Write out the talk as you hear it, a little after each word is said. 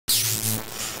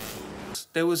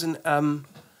there was a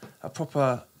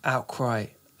proper outcry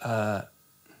to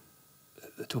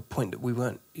a point that we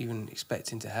weren't even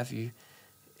expecting to have you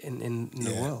in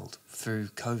the world through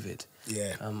COVID.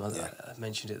 Yeah. I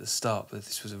mentioned it at the start, but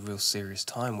this was a real serious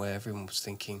time where everyone was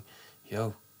thinking,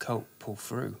 "Yo, Colt, pull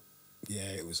through." Yeah,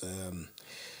 it was.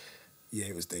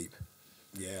 It was deep.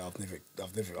 Yeah, I've never.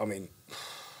 I mean,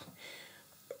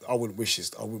 I wouldn't wish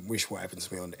this. I wouldn't wish what happened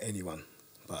to me on anyone.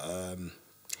 But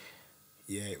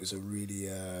it was a really.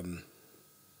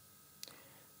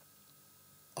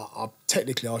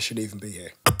 Technically, I shouldn't even be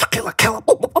here. Killa Kela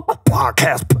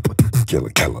podcast.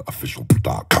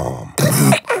 KillaKelaOfficial.com.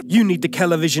 You need the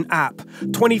Kelavision app.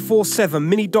 24/7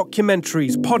 mini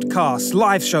documentaries, podcasts,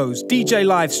 live shows, DJ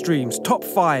live streams, top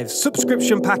 5,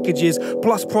 subscription packages,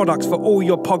 plus products for all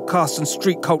your podcasts and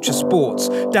street culture sports.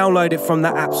 Download it from the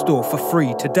App Store for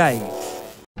free today.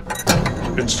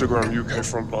 Instagram UK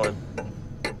Frontline.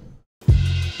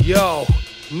 Yo,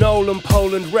 Nolan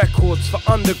Poland Records for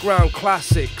underground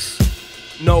classics.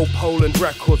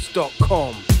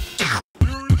 NoPolandRecords.com.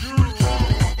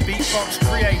 Beatbox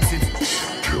created.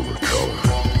 Killa Kela.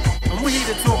 And we're here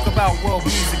to talk about world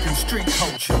music and street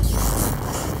culture.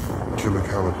 Killa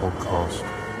Kela podcast.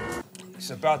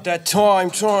 It's about that time.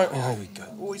 There we go.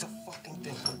 Always a fucking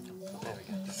thing. There we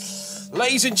go.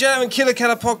 Ladies and gentlemen, Killa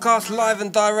Kela podcast, live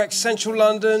and direct, Central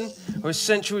London. Or as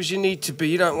central as you need to be.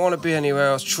 You don't want to be anywhere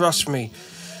else. Trust me.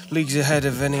 Leagues ahead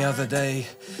of any other day,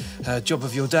 job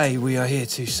of your day. We are here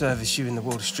to service you in the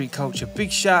world of street culture.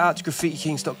 Big shout out to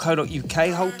graffitikings.co.uk.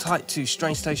 Hold tight to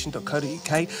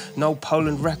strangestation.co.uk. No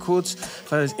Poland Records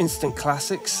for those instant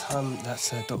classics. That's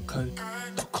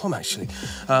 .co.com actually.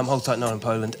 Hold tight, Nolan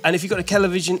Poland. And if you've got a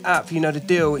Kelavision app, you know the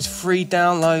deal. It's free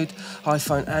download,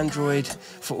 iPhone, Android,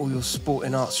 for all your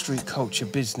sporting art, street culture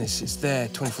business. It's there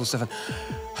 24/7.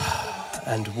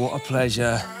 And what a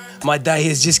pleasure. My day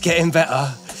is just getting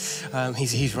better.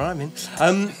 He's rhyming.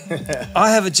 I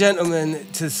have a gentleman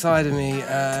to the side of me,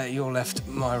 your left,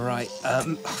 my right.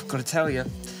 I've got to tell you,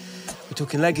 we're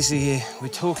talking legacy here. We're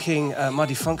talking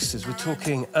Muddy Funksters. We're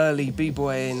talking early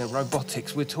Bboy and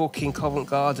robotics. We're talking Covent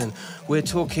Garden. We're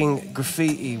talking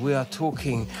graffiti. We are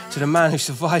talking to the man who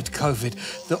survived COVID,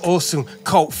 the awesome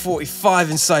Colt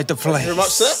 45 inside the place. Thank you very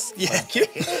much, sir. Yeah. Thank you.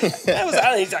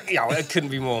 It couldn't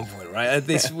be more on point, right?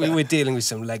 We're dealing with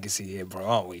some legacy here, bro,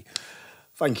 aren't we?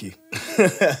 Thank you.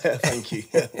 Thank you.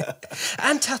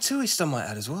 And tattooist, I might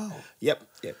add as well. Yep,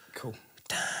 cool.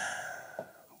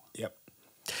 Yep.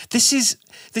 This is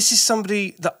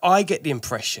somebody that I get the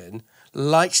impression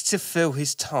likes to fill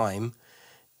his time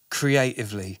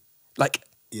creatively, like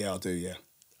Yeah, I do. Yeah.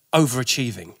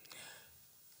 overachieving.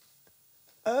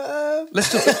 Let's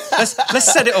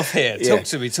set it off here. Yeah.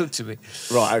 Talk to me.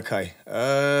 Right. Okay.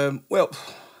 Well,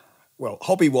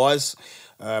 hobby wise,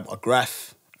 I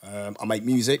graff. I make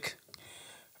music.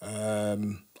 I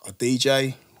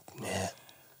DJ. Yeah.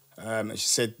 As you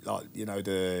said, like, you know,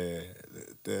 the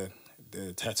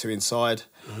tattoo inside.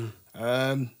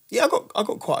 I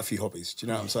got quite a few hobbies. Do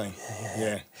you know what I'm saying?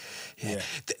 Yeah.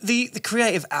 The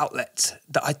creative outlet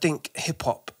that I think hip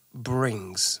hop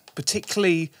brings,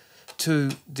 particularly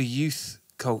to the youth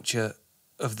culture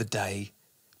of the day,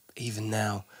 even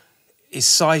now, is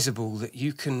sizable. That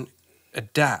you can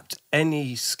adapt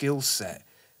any skill set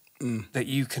that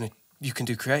you can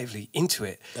do creatively into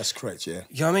it. That's correct. Yeah.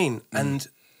 You know what I mean? And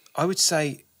I would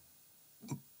say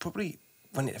probably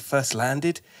when it first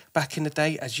landed back in the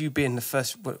day, as you being the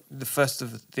first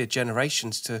of the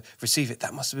generations to receive it,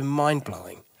 that must have been mind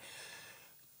blowing.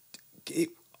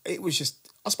 It was just,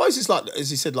 I suppose it's like, as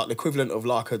you said, like the equivalent of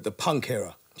like the punk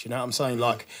era. Do you know what I'm saying?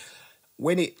 Like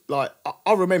when it, like,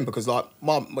 I remember because like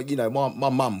my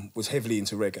mum was heavily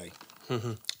into reggae,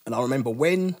 and I remember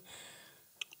when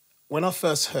I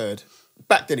first heard,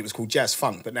 back then it was called jazz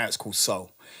funk, but now it's called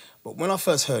soul. But when I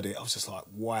first heard it, I was just like,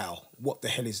 wow, what the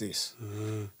hell is this?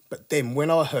 But then when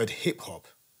I heard hip hop,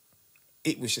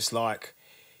 it was just like,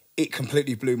 it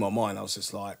completely blew my mind. I was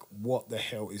just like, what the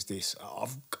hell is this?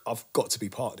 I've got to be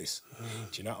part of this.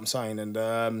 Do you know what I'm saying?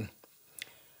 And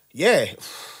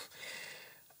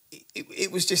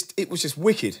it was just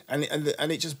wicked, and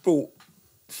it just brought,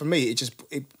 for me,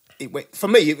 it went, for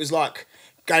me, it was like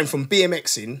going from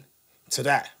BMXing to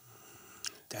that.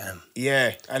 Damn.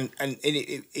 Yeah, and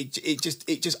it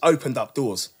just opened up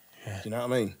doors. Yeah. Do you know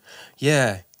what I mean?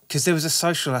 Yeah, because there was a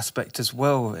social aspect as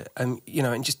well, and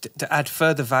and just to add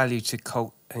further value to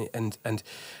Colt and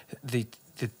the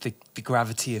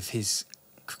gravity of his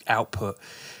output.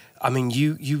 I mean,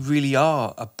 you really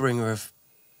are a bringer of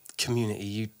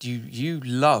community. You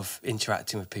love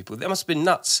interacting with people. That must have been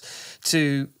nuts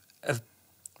to have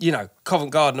you know,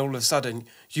 Covent Garden, all of a sudden,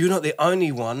 you're not the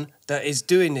only one that is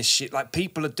doing this shit. Like,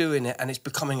 people are doing it and it's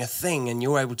becoming a thing and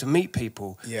you're able to meet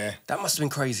people. Yeah. That must have been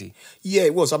crazy. Yeah,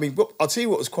 it was. I mean, I'll tell you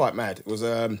what was quite mad. It was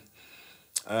when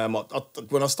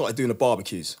I started doing the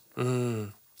barbecues.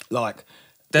 Like...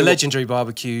 The legendary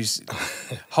barbecues,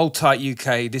 Hold Tight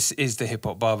UK, this is the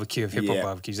hip-hop barbecue of hip-hop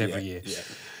barbecues every year. Yeah.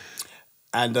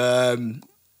 And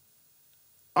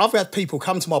I've had people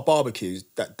come to my barbecues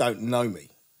that don't know me.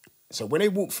 So when they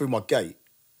walk through my gate,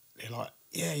 they're like,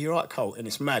 yeah, you're right, Colt. And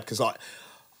it's mad because, like,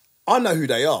 I know who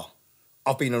they are.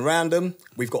 I've been around them.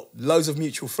 We've got loads of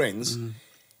mutual friends. And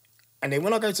then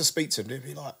when I go to speak to them, they'll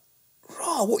be like,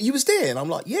 "Rah, what, you was there?" And I'm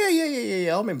like,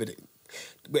 yeah, I remember it.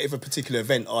 Whatever particular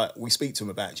event we speak to them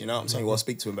about, you know what I'm saying? Well, I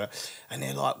speak to them about, and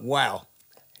they're like, "Wow."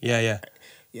 Yeah.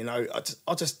 You know,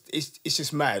 I just, it's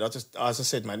just mad. As I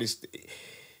said, man,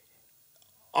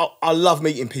 I love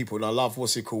meeting people and I love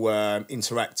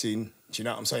interacting. Do you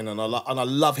know what I'm saying? And I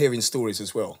love hearing stories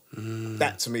as well.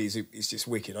 That to me is just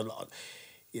wicked.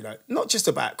 You know, not just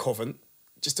about Covent,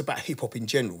 just about hip hop in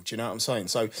general. Do you know what I'm saying?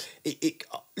 So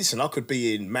listen, I could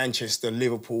be in Manchester,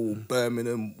 Liverpool,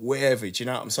 Birmingham, wherever. Do you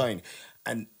know what I'm saying?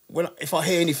 And if I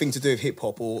hear anything to do with hip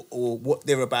hop or what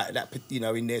they're about, that, you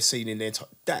know, in their scene, in their time,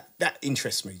 that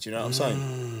interests me. Do you know what I'm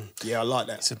saying? Yeah, I like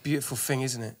that. It's a beautiful thing,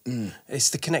 isn't it? It's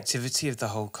the connectivity of the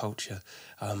whole culture,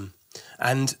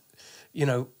 and you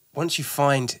know, once you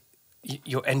find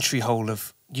your entry hole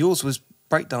of yours was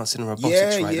breakdancing and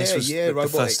robotics, right? This was the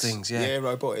robotics. first things, yeah,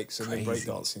 robotics and Crazy. then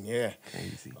breakdancing, yeah.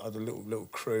 Crazy. I had a little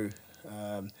crew.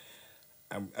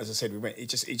 And as I said,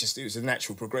 it was a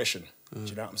natural progression. Do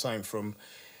you know what I'm saying? From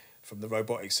the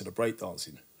robotics to the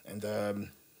breakdancing, and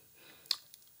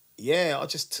I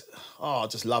just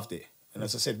loved it. And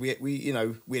as I said,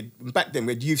 back then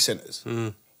we had youth centres,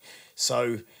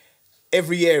 so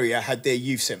every area had their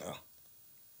youth centre.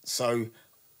 So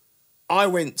I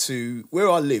went to where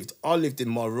I lived. I lived in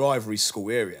my rivalry school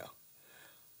area.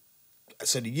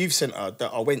 So the youth centre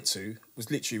that I went to was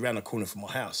literally around the corner from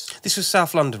my house. This was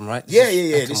South London, right? Yeah.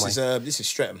 This is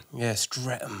Streatham. Yeah,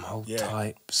 Streatham, Hold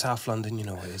tight. South London, you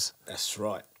know what it is. That's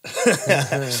right.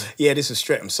 Yeah, this is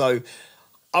Streatham. So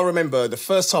I remember the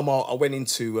first time I went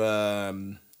into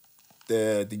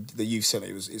the youth centre.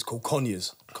 It's called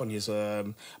Conyers. Conyers.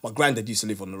 My granddad used to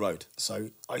live on the road, so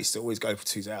I used to always go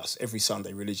to his house every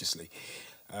Sunday religiously.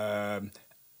 And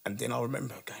then I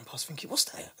remember going past thinking, what's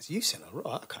that? It's a youth centre,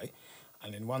 right? Okay.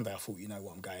 And then one day I thought, you know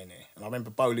what, I'm going there. And I remember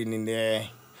bowling in there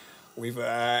with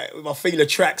my Fila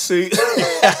tracksuit.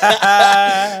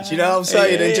 Do you know what I'm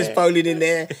saying? And just bowling in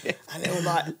there. And they were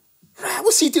like, right,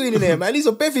 what's he doing in there, man? He's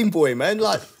a bevving boy, man.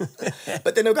 Like,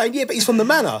 but then they were going, yeah, but he's from the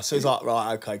manor. So it's like,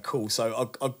 right, okay, cool.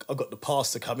 So I got the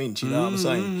pass to come in, do you know what I'm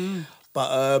saying?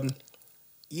 But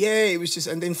yeah, it was just,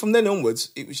 and then from then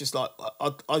onwards, it was just like,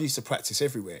 I used to practice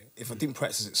everywhere. If I didn't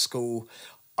practice at school,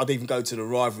 I'd even go to the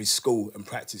rivalry school and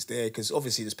practice there, because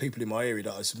obviously there's people in my area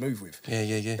that I used to move with.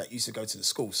 Yeah. That used to go to the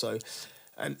school. So,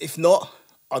 and if not,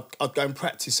 I'd go and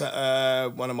practice at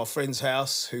one of my friend's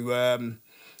house, who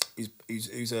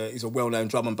he's a well-known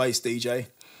drum and bass DJ.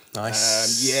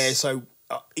 Nice. Yeah, so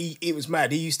he was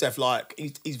mad. He used to have like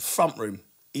his front room.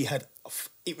 He had.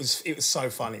 It was so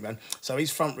funny, man. So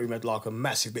his front room had like a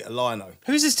massive bit of lino.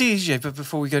 Who's this DJ? But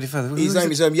before we go any further, his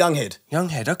name is Younghead.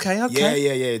 Younghead. Okay.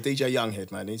 Yeah. DJ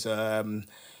Younghead, man. He's a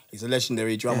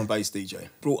legendary drum and bass DJ.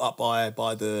 Brought up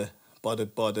by the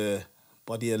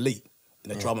elite in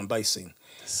the drum and bass scene.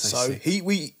 So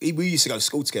we used to go to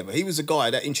school together. He was the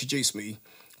guy that introduced me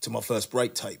to my first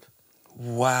break tape.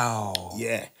 Wow.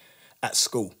 Yeah, at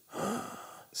school.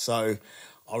 So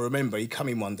I remember he come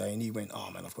in one day and he went, "Oh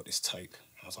man, I've got this tape."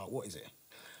 I was like, "What is it?"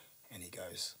 And he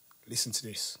goes, "Listen to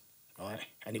this," right?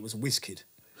 And it was Wizkid.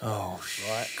 Oh,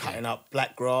 right, cutting up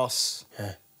Black Grass.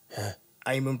 Yeah.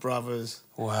 Amon Brothers.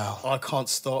 Wow. I Can't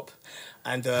Stop.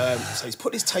 And so he's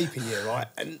put this tape in here, right?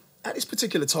 And at this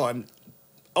particular time,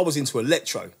 I was into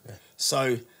electro. Yeah.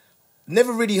 So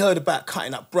never really heard about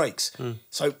cutting up breaks.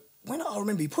 So when I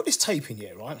remember he put this tape in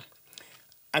here, right?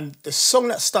 And the song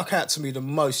that stuck out to me the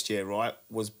most, right,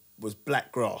 was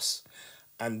Black Grass.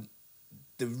 And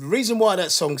the reason why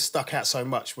that song stuck out so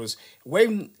much was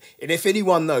and if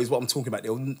anyone knows what I'm talking about,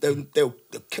 they'll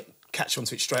catch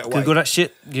onto it straight away. Google that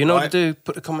shit. You know what to do.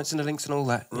 Put the comments in the links and all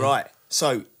that. Yeah. Right.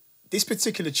 So this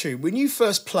particular tune, when you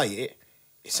first play it,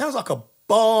 it sounds like a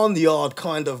barnyard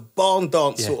kind of barn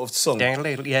dance sort of song. Yeah,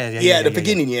 the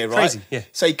beginning, right? Crazy, yeah.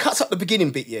 So he cuts up the beginning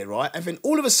bit, right? And then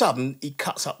all of a sudden, he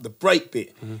cuts up the break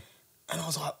bit. And I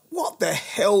was like, what the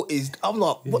hell is... I'm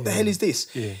like, what the hell is this?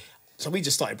 Yeah. So we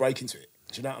just started breaking to it.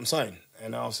 Do you know what I'm saying?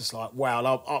 And I was just like, wow, and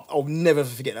I'll never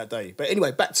forget that day. But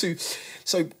anyway, back to,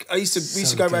 so we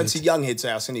used to go around to Younghead's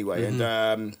house anyway,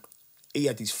 and he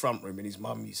had his front room, and his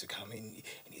mum used to come in,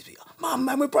 and he'd be like, Mum,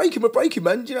 man, we're breaking,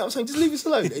 man. Do you know what I'm saying? Just leave us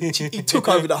alone. And he took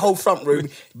over the whole front room,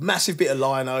 massive bit of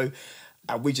lino,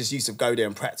 and we just used to go there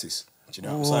and practice. Do you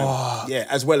know what I'm saying? Yeah,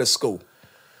 as well as school.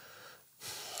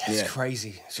 It's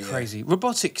crazy. It's crazy.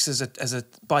 Robotics as a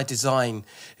by design,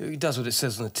 it does what it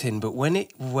says on the tin, but when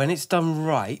it's done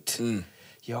right,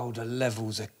 yo, the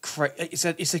levels are crazy.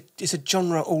 It's a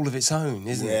genre all of its own,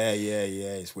 isn't it? Yeah.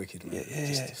 It's wicked, man.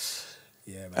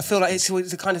 Yeah, man. I feel like it's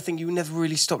the kind of thing you never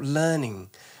really stop learning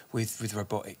with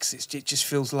robotics. It just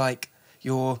feels like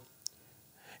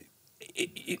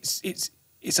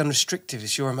it's unrestricted.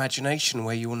 It's your imagination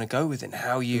where you want to go with it, and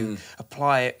how you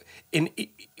apply it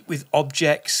with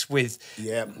objects, with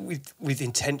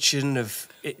intention of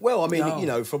it. Well, I mean, you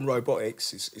know, from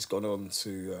robotics, it's gone on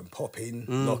to popping,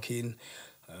 locking,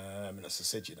 and as I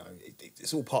said, you know,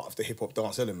 it's all part of the hip hop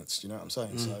dance elements. Do you know what I'm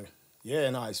saying? So, yeah,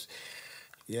 nice.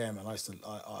 Yeah, man, I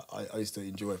used to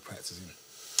enjoy practicing.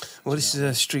 Well, this is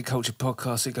a street culture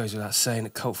podcast. It goes without saying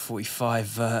that Colt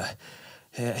 45.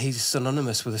 He's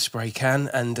synonymous with a spray can,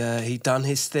 and he done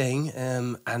his thing.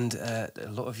 And a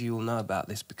lot of you will know about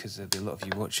this because there'll be a lot of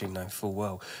you watching know full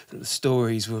well that the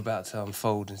stories were about to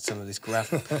unfold in some of this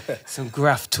some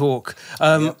graff talk.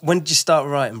 When did you start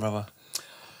writing, brother?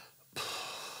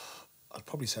 I'd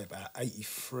probably say about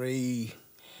 83.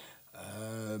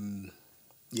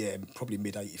 Yeah, probably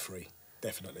mid 83,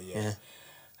 definitely. Yeah.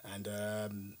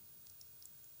 And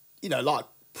you know, like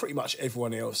pretty much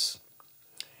everyone else,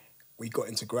 we got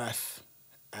into graff,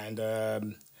 and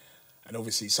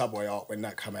obviously Subway Art when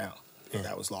that came out,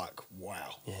 that was like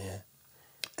wow. Yeah.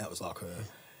 That was like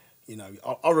you know,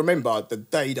 I remember the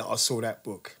day that I saw that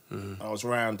book. I was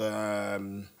around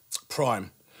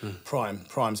Prime's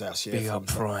house. Yeah, big up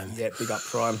Prime. Yeah, big up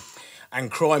Prime,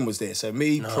 and Crime was there. So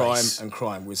me, Prime, and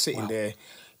Crime were sitting there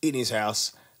in his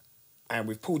house, and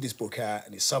we've pulled this book out,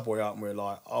 and it's Subway Art, and we're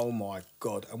like, oh my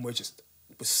God, and we're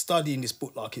studying this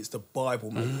book like it's the Bible,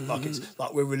 mate. Like it's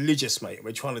like we're religious, mate.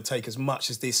 We're trying to take as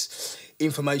much as this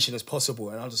information as possible.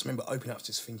 And I just remember opening up,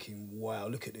 just thinking, wow,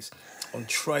 look at this. On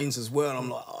trains as well. And I'm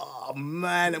like, oh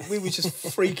man, and we were just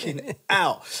freaking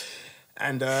out.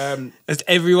 And as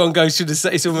everyone goes through the,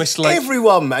 it's almost like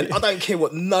everyone, man. I don't care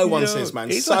what no one says,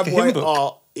 man. Subway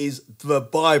Art is the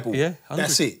Bible. Yeah, 100.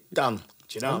 That's it. Done.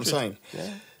 Do you know 100. What I'm saying?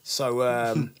 Yeah. So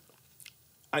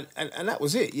and that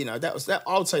was it, you know. That was that.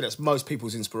 I would say that's most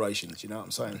people's inspirations. You know what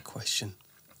I'm saying? Good question.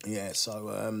 Yeah.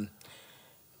 So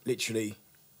literally,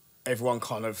 everyone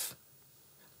kind of,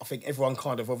 I think everyone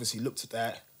kind of obviously looked at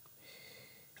that,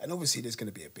 and obviously there's going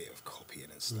to be a bit of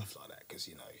copying and stuff like that because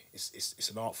you know it's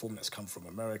an art form that's come from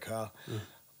America,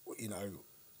 you know,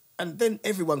 and then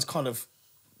everyone's kind of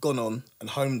gone on and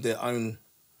honed their own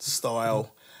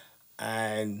style,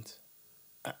 and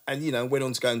you know went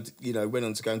on to go and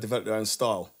develop their own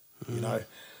style, you know,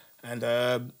 and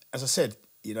as I said,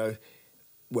 you know,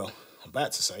 well, I'm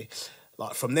about to say,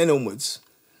 like from then onwards,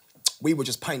 we were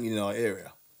just painting in our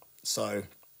area, so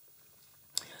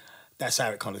that's how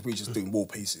it kind of we were just doing wall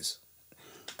pieces,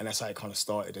 and that's how it kind of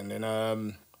started, and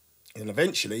then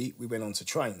eventually we went on to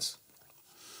trains.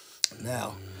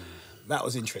 Now that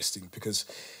was interesting because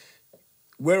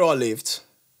where I lived,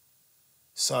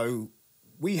 so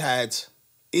we had.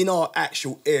 In our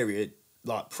actual area,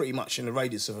 like pretty much in a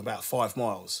radius of about 5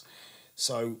 miles.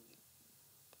 So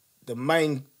the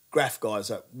main graff guys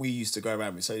that we used to go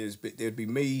around with, so there'd be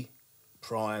me,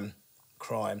 Prime,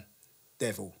 Crime,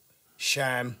 Devil,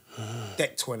 Sham,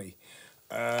 Deck 20.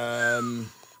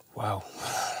 Wow.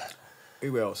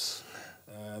 Who else?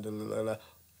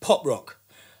 Pop Rock.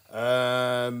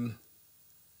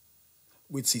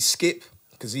 We'd see Skip,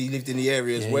 because he lived in the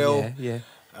area as well. Yeah.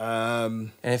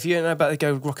 And if you don't know about it,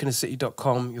 go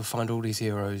rockinthecity.com. You'll find all these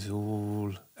heroes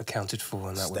all accounted for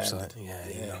on that website. Yeah.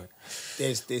 You know.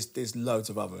 There's loads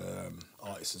of other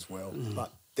artists as well,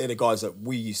 but they're the guys that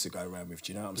we used to go around with.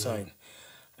 Do you know what I'm saying?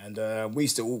 And we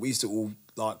used to all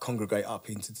like congregate up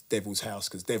into Devil's house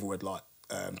because Devil had like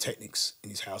Technics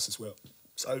in his house as well.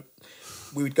 So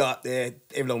we would go up there.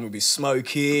 Everyone would be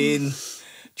smoking.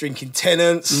 Drinking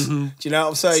Tenants, do you know what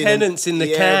I'm saying? Tenants in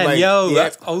the can, mate.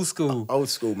 That's old school. Old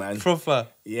school, man. Proper.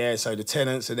 Yeah, so the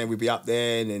Tenants, and then we'd be up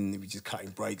there, and then we'd just cutting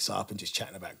breaks up and just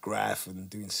chatting about graff and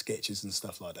doing sketches and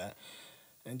stuff like that.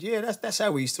 And yeah, that's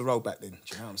how we used to roll back then, do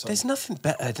you know what I'm saying? There's nothing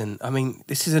better than, I mean,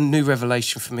 this is a new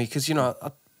revelation for me, because, you know,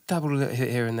 I dabble a little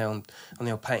here and there on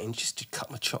the old painting just to cut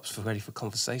my chops ready for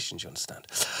conversations, you understand?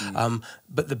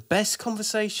 But the best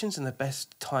conversations and the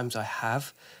best times I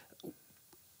have,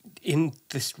 in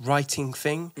this writing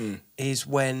thing is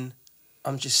when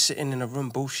I'm just sitting in a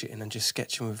room bullshitting and just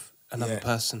sketching with another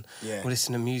person. Yeah. Or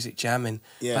listening to music, jamming.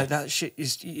 Yeah. Like that shit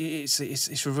is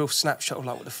it's a real snapshot of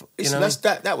like what the fuck. You Listen, know?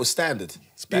 that was standard.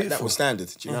 That was standard.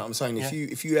 Do you know what I'm saying? Yeah.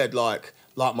 If you had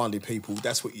like-minded people,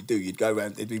 that's what you do. You'd go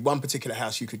around. There'd be one particular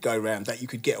house you could go around that you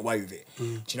could get away with it. Do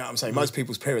you know what I'm saying? Most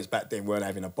people's parents back then weren't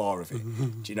having a bar of it.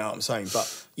 Do you know what I'm saying?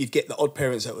 But you'd get the odd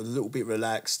parents that were a little bit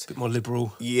relaxed, a bit more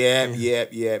liberal. Yeah.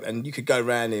 And you could go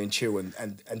around there and chill.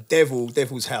 And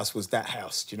Devil's house was that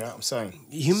house. Do you know what I'm saying?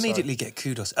 You immediately get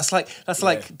kudos. That's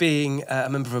like being a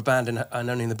member of a band and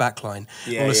only in the back line.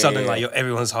 All of a sudden, like you're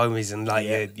everyone's homies and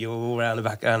like you're all around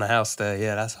the house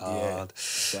there. Yeah, that's hard.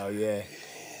 So yeah,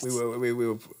 we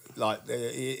were like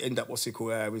end up what's it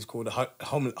called? It was called the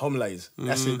homelays.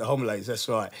 That's it, the homelays. That's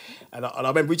right. And I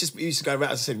remember we used to go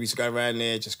around. As I said, we used to go around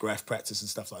there, just graff practice and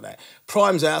stuff like that.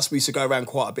 Prime's house, we used to go around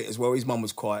quite a bit as well. His mum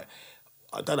was quite.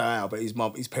 I don't know how, but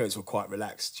his parents were quite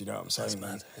relaxed. You know what I'm saying?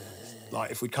 That's mad.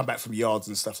 Like if we'd come back from yards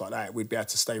and stuff like that, we'd be able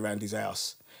to stay around his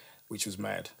house, which was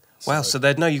mad. Wow, so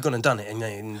they'd know you've gone and done it.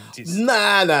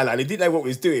 Nah. They didn't know what we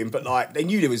was doing, but like they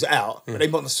knew they was out, but they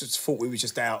must have thought we was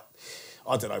just out,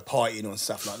 I don't know, partying or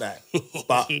stuff like that.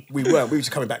 But we weren't. We were just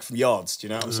coming back from yards. Do you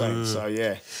know what I'm saying? So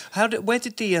yeah. Where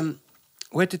did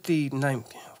the name?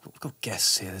 I've got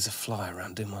guests here. There's a fly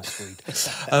around in my food.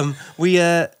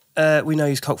 We know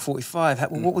he's Colt 45.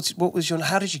 What was your?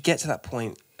 How did you get to that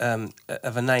point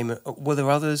of a name? Were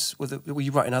there others? Were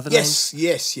you writing other names?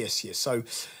 Yes. So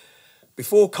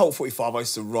before Colt 45, I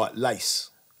used to write Lace,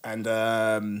 and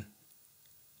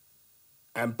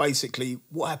basically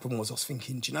what happened was I was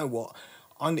thinking, do you know what?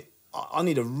 I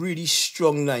need a really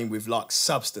strong name with like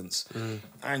substance.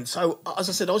 And so, as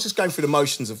I said, I was just going through the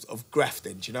motions of graff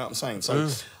then, do you know what I'm saying? So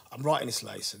I'm writing this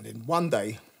Lace, and then one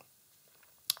day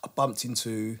I bumped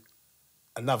into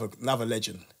another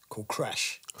legend called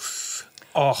Crash.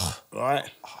 Oh. Right?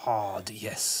 Hard,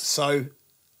 yes. So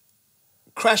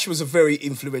Crash was a very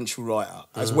influential writer,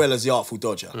 as well as the Artful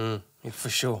Dodger. Yeah, for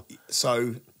sure.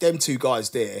 So them two guys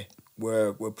there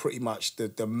were pretty much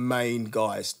the main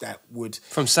guys that would...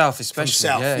 From South especially.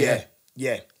 From South,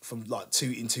 yeah. From like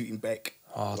Tooting Beck,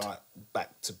 hard. like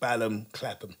back to Balham,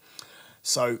 Clapham.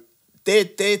 So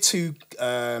their two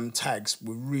tags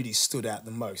were really stood out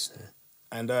the most.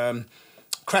 And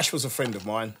Crash was a friend of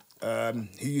mine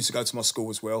who used to go to my school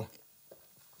as well.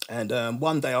 And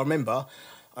one day I remember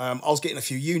I was getting a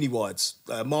few uni-wides,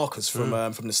 markers from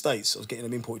the States. I was getting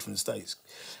them imported from the States.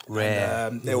 Rare.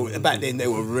 And, back then they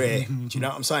were rare. Do you know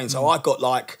what I'm saying? So I got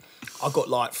like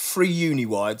 3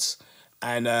 uni-wides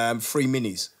and 3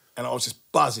 minis. And I was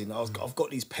just buzzing. I've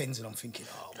got these pens and I'm thinking,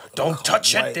 oh my God, don't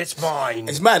touch it, it's mine.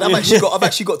 It's mad. I've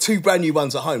actually got 2 brand new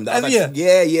ones at home. Have you?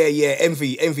 Yeah.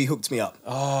 Envy hooked me up.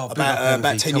 Oh,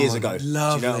 about 10 years ago. Lovely, do you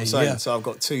know what I'm saying? yeah. So I've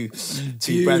got two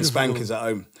brand spankers at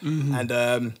home.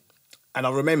 And I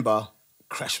remember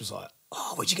Crash was like,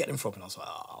 oh, where'd you get them from? And I was like,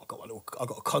 oh, I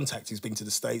got a contact who's been to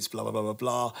the States, blah, blah, blah, blah,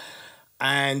 blah.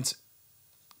 And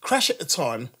Crash at the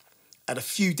time had a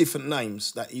few different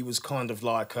names that he was kind of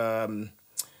like,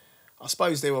 I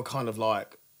suppose they were kind of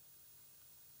like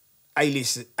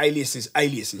aliases.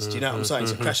 Do you know what I'm saying?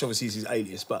 So Crash obviously is his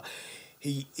alias, but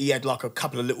he had like a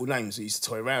couple of little names that he used to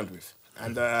toy around with.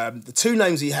 And the 2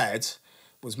 names he had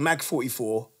was Mag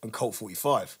 44 and Colt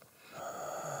 45.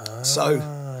 So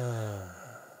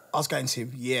I was going to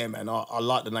him, yeah, man, I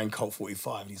like the name Colt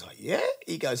 45. And he's like, yeah?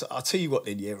 He goes, I'll tell you what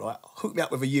then, yeah, right? Hook me up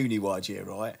with a uni-wide, yeah,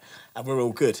 right? And we're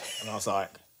all good. And I was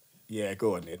like, yeah,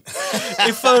 go on then.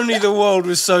 If only the world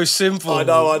was so simple. I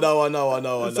know.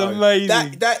 It's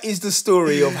amazing. That is the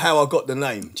story of how I got the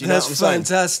name. Do you know what I'm saying? That's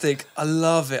fantastic. I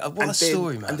love it. What a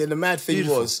story, man. And then the mad thing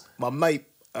Beautiful. was, my mate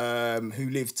who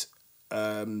lived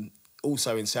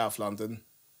also in South London,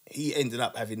 he ended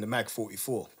up having the Mag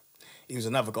 44. He was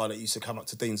another guy that used to come up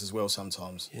to Dean's as well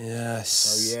sometimes. Yes.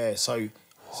 So yeah, so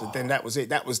then that was it.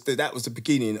 That was the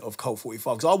beginning of Colt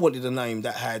 45. Because I wanted a name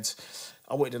that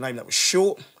was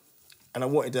short, and I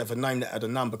wanted to have a name that had a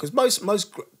number. Because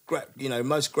most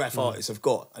graff artists have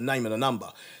got a name and a number.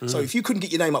 So if you couldn't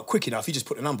get your name up quick enough, you just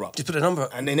put a number up. Just put a number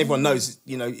up. And then everyone knows,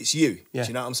 it's you. Yeah. Do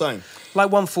you know what I'm saying?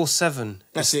 Like 147.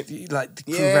 That's it. Like the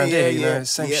crew around here, yeah.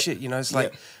 Same shit, It's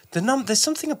like there's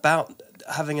something about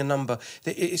having a number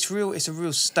that it's a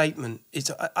real statement.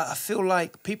 I feel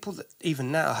like people that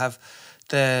even now have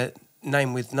their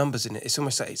name with numbers in it, it's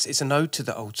almost like it's an ode to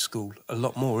the old school a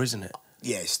lot more, isn't it?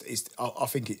 Yes, I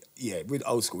think with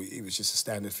old school, it was just a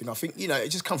standard thing. I think, it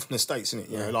just come from the States, innit?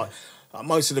 You know, like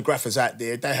most of the graffers out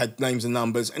there, they had names and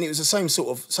numbers, and it was the same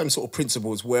sort of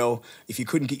principle as well. If you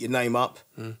couldn't get your name up,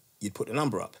 you'd put the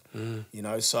number up. You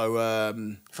know, so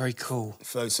Very cool.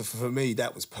 so for me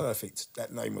that was perfect.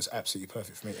 That name was absolutely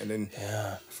perfect for me. And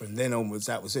then from then onwards,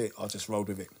 that was it. I just rolled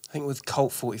with it. I think with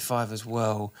Colt 45 as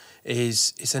well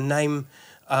it's a name.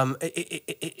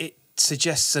 It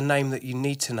suggests a name that you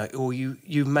need to know, or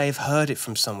you may have heard it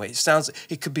from somewhere.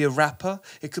 It could be a rapper,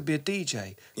 it could be a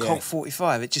DJ. Yeah. Colt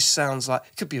 45. It just sounds like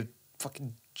it could be a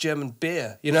fucking German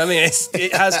beer. You know what I mean?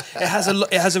 It has a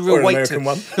real Or an weight American to it.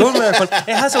 one. Or an American one.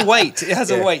 It has a weight. It has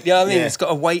a Yeah. weight. You know what I mean? Yeah. It's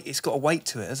got a weight. It's got a weight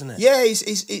to it, hasn't it? Yeah,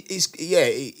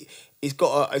 it's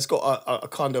got a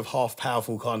kind of half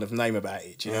powerful kind of name about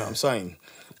it. Do you know what I'm saying?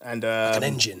 And Like an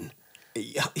engine.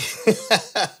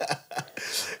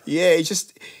 yeah,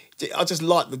 I just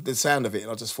liked the sound of it,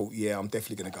 and I just thought, yeah, I'm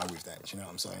definitely going to go with that. Do you know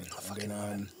what I'm saying?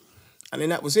 And then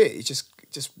that was it. It just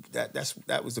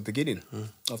that was the beginning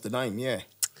of the name. Yeah.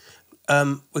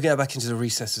 We're going back into the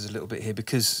recesses a little bit here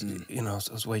because, you know, I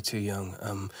was way too young.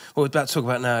 What we're about to talk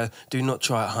about now, do not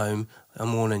try at home.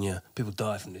 I'm warning you, people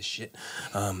die from this shit.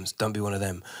 So don't be one of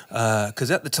them. Because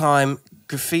at the time,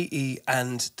 graffiti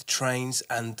and the trains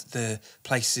and the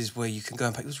places where you can go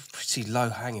and pay, it was pretty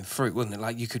low-hanging fruit, wasn't it?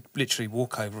 Like, you could literally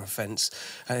walk over a fence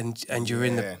and you're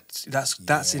in the...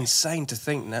 That's insane to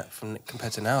think that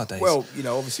compared to nowadays. Well, you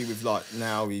know, obviously with like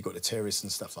now you've got the terrorists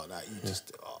and stuff like that. You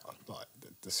just like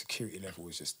the security level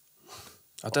is just.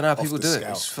 I don't know how people the do it.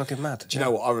 scale. It's fucking mad. Do you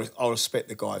know what? I respect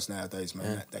the guys nowadays,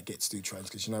 man. That get to do trains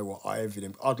because you know what? I envy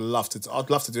them. I'd love to do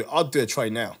it. I'd do a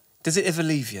train now. Does it ever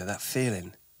leave you, that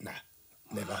feeling? Nah,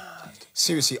 never.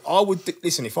 Seriously, I would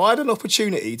listen. If I had an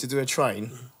opportunity to do a train,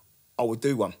 I would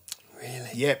do one. Really?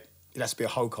 Yep. It has to be a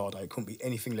whole car though. It couldn't be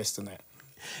anything less than that.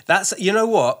 That's, you know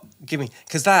what?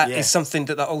 Because that Yeah. is something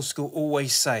that the old school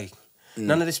always say.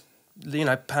 None of this, you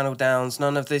know, panel downs.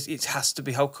 None of this. It has to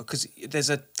be whole because there's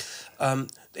a, the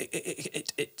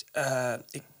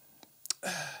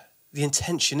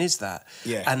intention is that.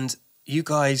 Yeah. And you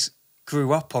guys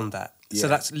grew up on that, so Yeah.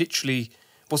 that's literally.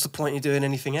 What's the point in doing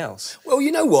anything else? Well,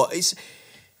 you know what? It's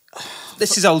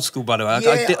This is old school, by the way.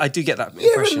 Yeah. I do get that yeah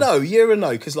impression. and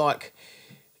no, because like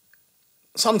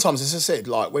sometimes, as I said,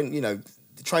 like when you know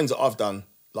the trains that I've done,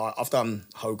 like I've done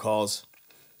whole cars,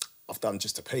 I've done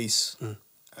just a piece,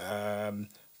 I've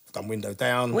done window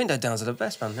down. Window downs are the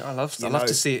best, man. I love know,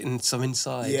 to see it in some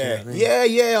inside. you know Yeah, what I mean?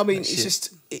 yeah. I mean, That it's shit.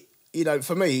 just you know,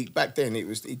 for me back then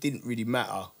it didn't really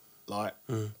matter. Like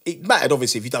it mattered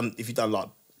obviously if you done like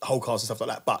whole cars and stuff like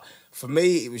that. But for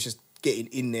me, it was just getting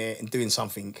in there and doing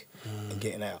something and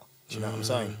getting out. Do you know what I'm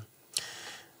saying?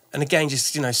 And again,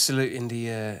 just, you know, saluting the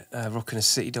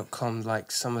rockinacity.com,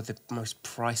 like some of the most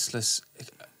priceless,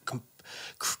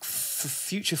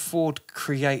 future forward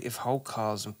creative whole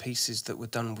cars and pieces that were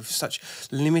done with such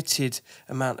limited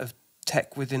amount of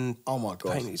tech within. Oh my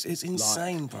God. paint. It's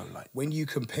insane, bro. Like, When you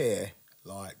compare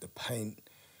like the paint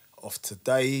of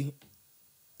today,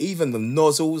 even the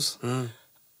nozzles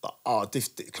are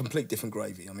complete different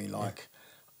gravy. I mean, like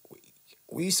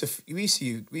we used to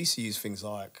use things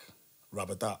like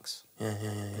rubber ducks.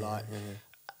 Like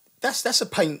that's a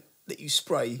paint that you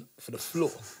spray for the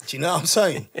floor. Do you know what I'm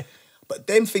saying? But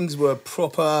them things were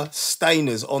proper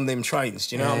stainers on them trains.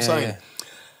 Do you know what I'm saying?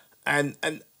 And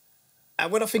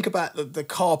when I think about the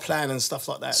car plan and stuff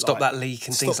like that, Stop like, that leak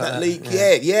and things like that. leak.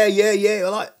 Yeah.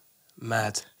 Like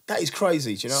mad. that is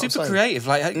crazy. Do you know what I'm Super saying? creative.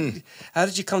 Like, how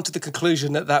did you come to the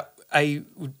conclusion that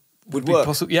would be work.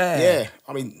 possible? Yeah. Yeah.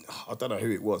 I mean, I don't know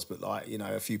who it was, but like, you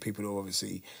know, a few people who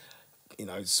obviously, you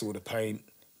know, saw the paint,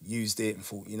 used it and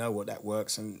thought, you know what, that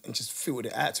works, and just filtered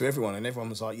it out to everyone, and everyone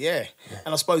was like, yeah.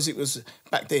 And I suppose it was,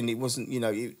 back then, it wasn't, you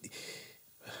know,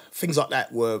 things like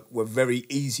that were very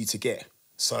easy to get.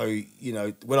 So, you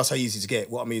know, when I say easy to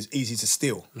get, what I mean is easy to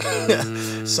steal.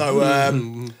 So,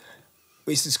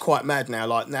 it's just quite mad now.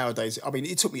 Like nowadays, I mean,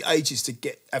 it took me ages to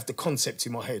have the concept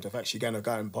in my head of actually going to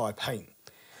go and buy paint.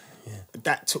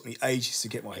 That took me ages to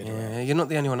get my head around. Yeah, you're not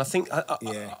the only one. I think,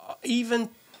 even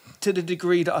to the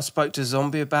degree that I spoke to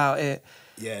Zombie about it,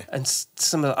 and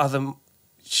some of the other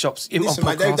shops. Listen,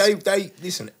 mate, they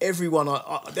listen. Everyone,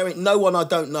 there ain't no one I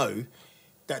don't know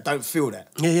that don't feel that.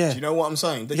 Yeah. Do you know what I'm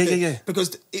saying? Yeah.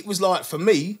 Because it was like, for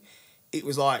me, it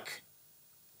was like,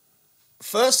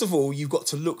 first of all, you've got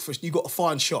to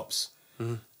find shops.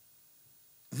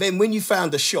 Then when you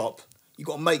found a shop, you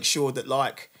got to make sure that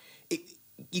like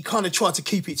you kind of try to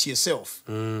keep it to yourself.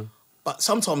 But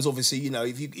sometimes, obviously, you know,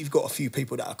 if you've got a few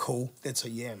people that are cool, they'd say,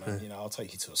 yeah, man, you know, I'll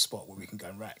take you to a spot where we can go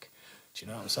and rack. Do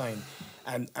you know what I'm saying?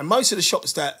 And most of the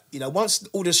shops that, you know, once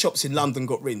all the shops in London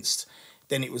got rinsed,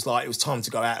 then it was time to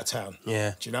go out of town.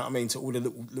 Yeah. Do you know what I mean? To all the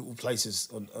little places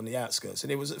on the outskirts.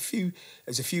 And there's a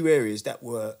few areas that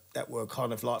were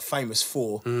kind of like famous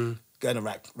for going to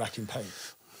rack in paint.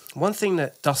 One thing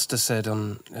that Duster said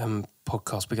on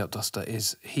podcast, Big Up Duster,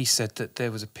 is he said that there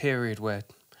was a period where,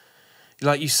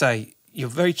 like you say, you're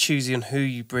very choosy on who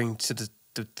you bring to the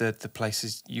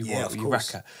places you want, you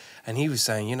rack at. And he was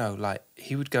saying, you know, like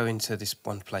he would go into this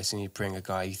one place and he'd bring a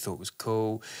guy he thought was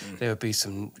cool. There would be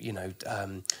some, you know,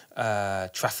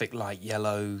 traffic light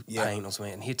yellow paint or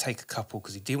something, and he'd take a couple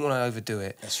because he didn't want to overdo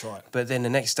it. That's right. But then the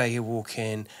next day he'd walk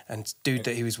in and dude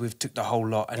that he was with took the whole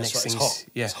lot. And That's next right.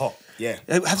 thing, It's hot. Yeah.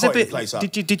 Have there been?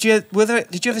 Did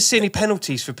you ever see any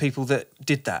penalties for people that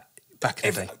did that back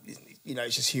in the day? You know,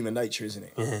 it's just human nature, isn't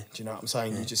it? Yeah. Do you know what I'm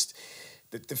saying? You just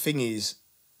the thing is,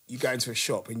 you go into a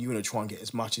shop and you want to try and get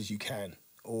as much as you can,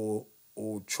 or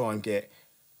try and get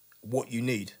what you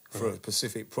need for a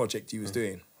specific project you was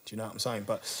doing. Do you know what I'm saying?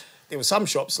 But there were some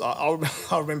shops, like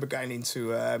I remember going into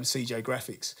CJ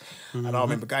Graphics, and I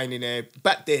remember going in there.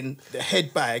 Back then, there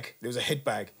was a head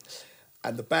bag,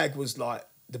 and the bag was like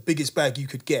the biggest bag you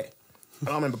could get. And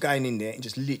I remember going in there and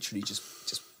just literally just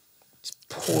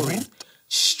pouring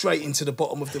straight into the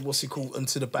bottom of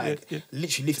into the bag,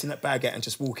 literally lifting that bag out and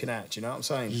just walking out. Do you know what I'm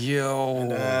saying? Yo.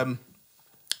 And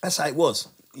that's how it was.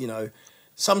 You know,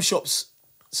 some shops,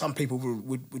 some people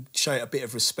would show it a bit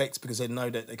of respect because they know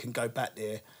that they can go back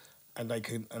there and they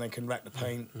can rack the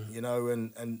paint, you know,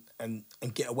 and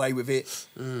get away with it.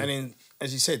 And then,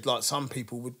 as you said, like some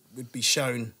people would be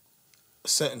shown a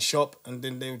certain shop and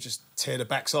then they would just tear the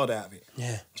backside out of it.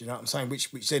 Yeah. Do you know what I'm saying?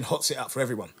 Which then hots it up for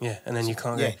everyone. Yeah, and then you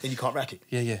can't. Yeah, then you can't rack it.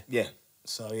 Yeah.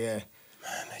 So yeah.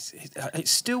 Man, it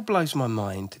still blows my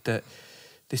mind that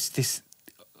this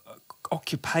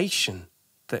occupation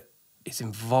that is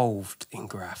involved in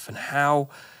graff and how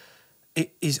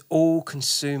it is all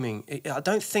consuming. I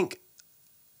don't think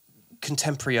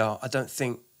contemporary art. I don't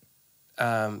think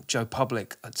Joe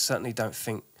Public. I certainly don't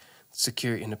think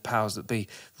security and the powers that be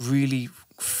really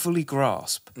fully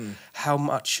grasp how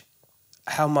much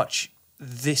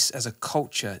this as a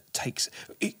culture takes.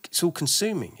 It's all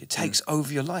consuming. It takes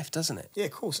over your life, doesn't it? Yeah,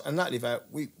 of course. And not only that,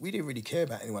 we didn't really care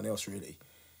about anyone else really.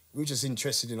 We were just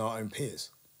interested in our own peers.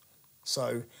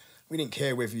 So we didn't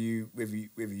care whether you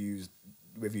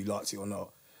liked it or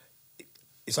not.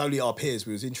 It's only our peers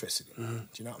we was interested in. Do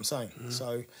you know what I'm saying?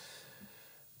 So,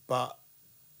 but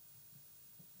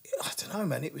I don't know,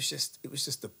 man. It was just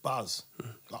the buzz.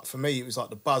 Like for me, it was like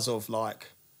the buzz of like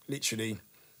literally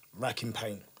racking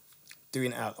paint,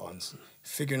 doing outlines,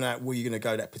 figuring out where you're going to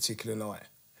go that particular night,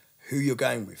 who you're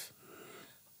going with,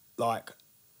 like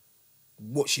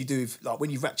what you do. Like when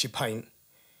you've racked your paint,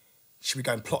 should we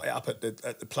go and plot it up at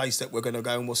the place that we're going to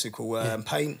go and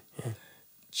paint? Yeah.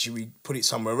 Should we put it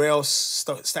somewhere else?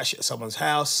 Stash it at someone's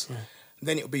house? Yeah. And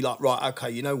then it'll be like, right, okay,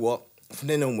 you know what? From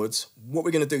then onwards, what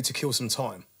we're going to do to kill some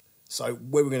time? So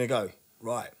where we're going to go?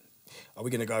 Right. Are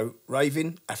we going to go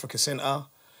raving, Africa Centre,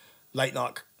 late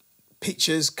night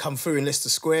pictures, come through in Leicester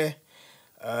Square?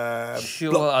 Block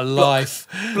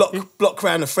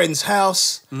round a friend's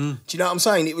house. Do you know what I'm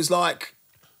saying? It was like,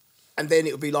 and then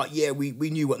it would be like, yeah, we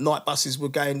knew what night buses were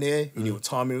going there. We knew what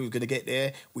time we were going to get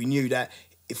there. We knew that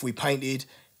if we painted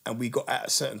and we got at a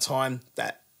certain time,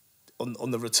 that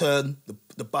on the return,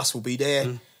 the bus will be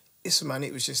there. Listen, man,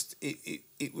 it was just,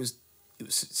 it was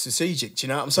strategic. Do you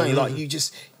know what I'm saying? Like you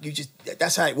just,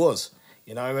 that's how it was,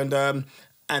 you know.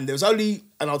 And there was only,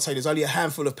 and I'd say there's only a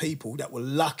handful of people that were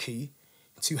lucky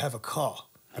to have a car.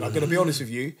 And I'm going to be honest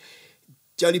with you,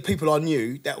 the only people I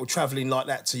knew that were travelling like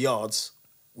that to yards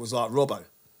was like Robbo.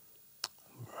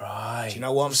 Right. Do you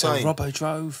know what I'm saying? Robbo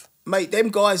drove. Mate, them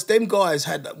guys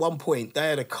had at one point, they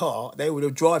had a car, they were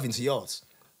driving to yards.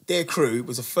 Their crew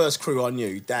was the first crew I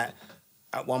knew that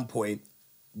at one point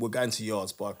were going to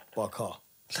yards by car.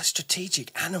 They're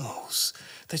strategic animals.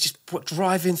 They're just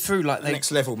driving through like they...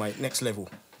 Next level, mate, next level.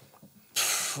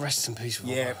 Rest in peace,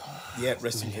 Robbo. Yeah,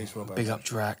 rest in peace, Robbo. Big up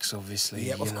Drax, obviously.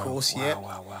 Yeah, of course, wow, yeah.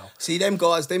 Wow. See, them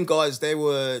guys, they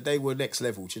were next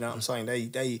level, do you know what I'm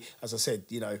saying? They, as I said,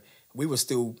 you know, we were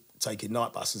still taking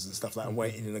night buses and stuff like that and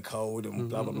waiting in the cold and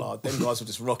blah, blah, blah. Them guys were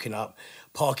just rocking up,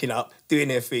 parking up, doing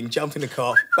their thing, jumping the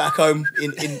car, back home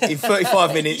in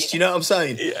 35 minutes, do you know what I'm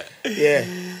saying? Yeah.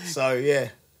 So, yeah.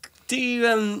 Do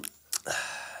you...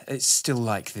 It's still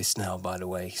like this now, by the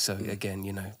way. So again,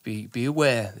 you know, be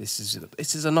aware. This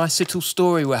is a nice little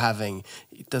story we're having.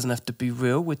 It doesn't have to be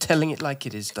real. We're telling it like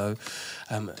it is, though,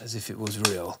 as if it was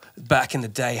real. Back in the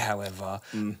day, however,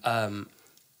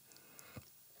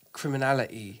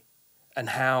 criminality and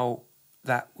how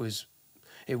that was,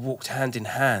 it walked hand in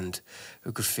hand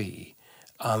with graffiti.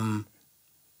 The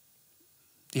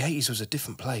 80s was a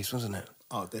different place, wasn't it?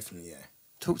 Oh, definitely, yeah.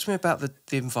 Talk to me about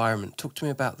the environment. Talk to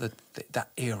me about that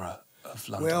era of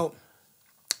London. Well,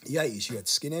 the 80s, you had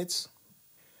skinheads,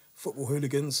 football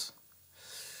hooligans,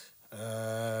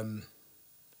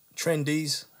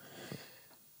 trendies.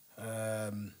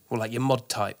 Well, like your mod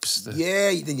types.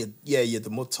 Yeah, then you had the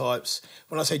mod types.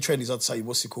 When I say trendies, I'd say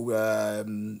what's it called?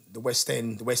 The West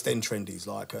End trendies,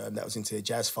 like that was into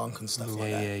jazz funk and stuff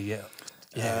like that.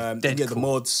 Yeah. Then you had the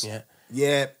mods.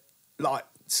 Yeah. Like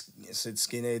I said,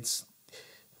 skinheads,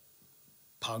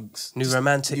 punks, New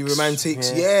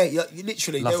Romantics. Yeah, you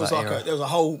literally Love there was that like era. there was a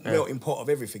whole melting pot of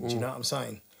everything. Do you know what I'm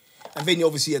saying? And then you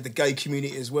obviously had the gay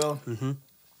community as well.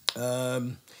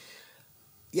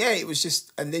 Yeah, it was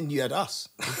just, and then you had us.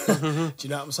 Do you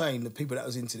know what I'm saying? The people that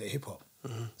was into the hip hop.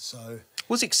 So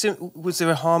was there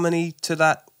a harmony to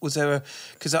that? Was there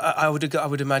because I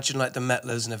would imagine like the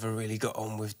Metlers never really got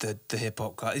on with the hip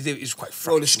hop guys. It was quite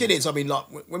well, the skinheads. I mean, like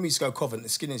when we used to go Covent, the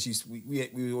skinheads used we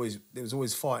were always there was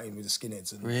always fighting with the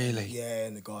skinheads. And, really? Yeah,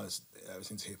 and the guys that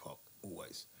was into hip hop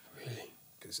always. Really?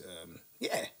 Because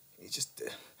yeah, it's just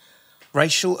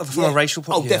racial from a racial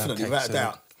point. Oh, definitely, without a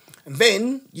doubt. And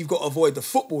then you've got to avoid the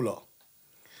football lot.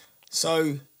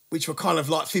 So, which were kind of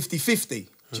like 50-50.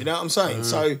 Do you know what I'm saying?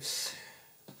 So,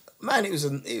 man, it was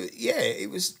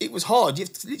hard. You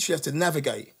literally have to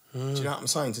navigate. Do you know what I'm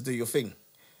saying? To do your thing.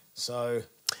 So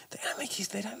they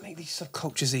don't make these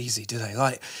subcultures easy, do they?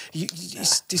 Like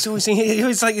it's always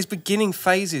like it's beginning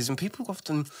phases, and people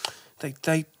often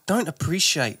they don't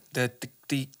appreciate the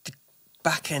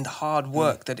back end hard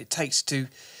work that it takes to.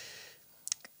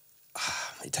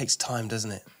 It takes time, doesn't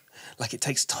it? Like it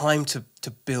takes time to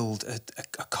build a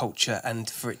culture and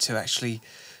for it to actually,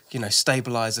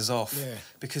 stabilise us off. Yeah.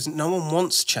 Because no one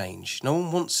wants change. No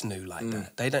one wants new like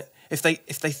that. They don't. If they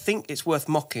think it's worth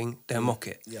mocking, they'll mock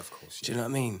it. Yeah, of course. Yeah. Do you know what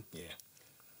I mean? Yeah.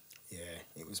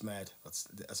 It was mad. As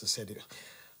I said,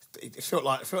 it felt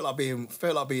like being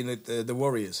the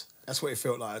Warriors. That's what it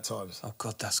felt like at times. Oh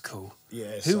God, that's cool.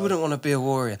 Yeah. Who wouldn't want to be a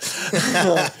warrior?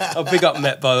 Oh, big up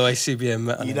Met, by the way, CBM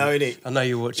Met. You know, innit? I know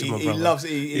you're watching, my brother.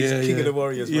 He's king of the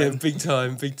Warriors, man. Yeah, big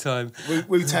time.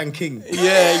 Wu-Tang King.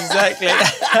 Yeah, exactly.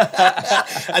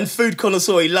 And food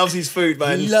connoisseur, he loves his food,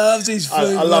 man. He loves his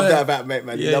food. I love that about Met,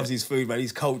 man. He loves his food, man.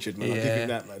 He's cultured, man. I'll give him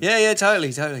that, man. Yeah,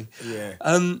 totally. Yeah.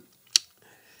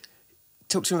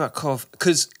 Talk to me about Cov,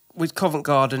 because with Covent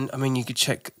Garden, I mean, you could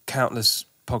check countless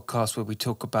podcasts where we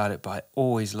talk about it, but I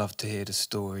always love to hear the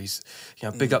stories.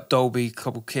 Big up Dolby,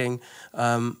 Cobble King.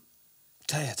 Tell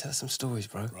us some stories,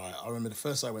 bro. Right, I remember the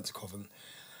first day I went to Covent,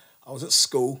 I was at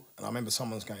school, and I remember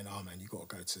someone's going, "Oh man, you got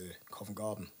to go to Covent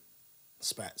Garden,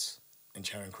 Spats, and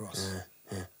Charing Cross."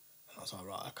 Yeah. And I was like,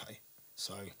 right, okay.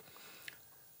 So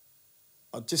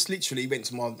I just literally went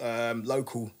to my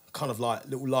local kind of like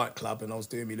little light club, and I was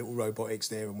doing my little robotics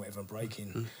there and whatever, and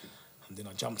breaking. And then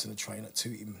I jumped in the train at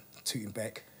Tooting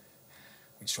Beck,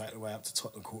 went straight away up to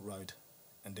Tottenham Court Road,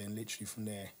 and then literally from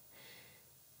there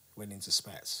went into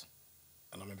Spats.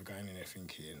 And I remember going in there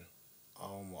thinking,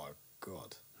 oh my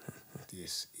God,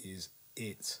 this is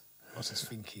it. I was just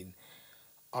thinking,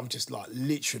 I'm just like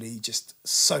literally just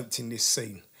soaked in this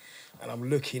scene. And I'm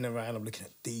looking around, I'm looking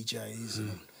at DJs,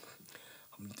 and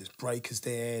there's breakers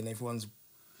there, and everyone's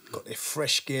got their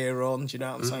fresh gear on, do you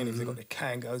know what I'm saying? If they've got their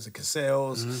Kangos, their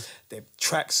Cassels, their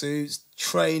tracksuits,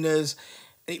 trainers.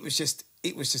 It was just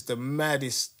the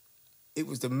maddest. It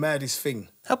was the maddest thing.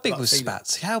 How big was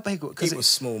Spats? How big? It was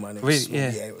small, man. It really, was small. yeah,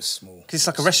 it was small. Because it's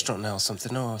like a restaurant now or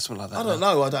something, or something like that. I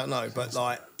don't know, but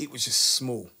like it was just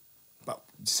small, but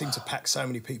it seemed to pack so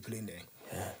many people in there.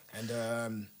 Yeah.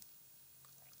 And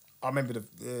I remember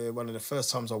one of the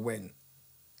first times I went,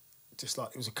 just like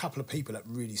it was a couple of people that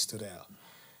really stood out.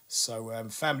 So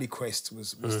Family Quest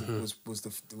was like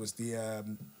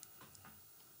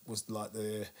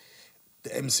the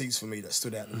MCs for me that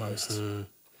stood out the most.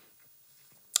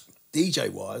 DJ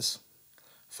wise,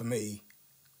 for me,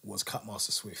 was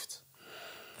Cutmaster Swift,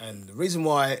 and the reason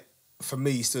why for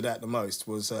me he stood out the most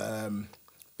was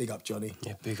Big Up Johnny.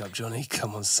 Yeah, Big Up Johnny.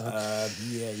 Come on, son.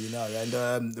 Yeah, you know,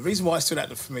 and the reason why it stood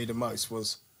out for me the most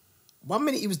was 1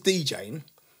 minute he was DJing, and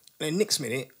then next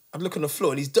minute I'd look on the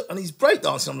floor and he's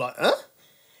breakdancing. I'm like, huh?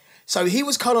 So he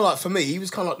was kind of like, for me, he was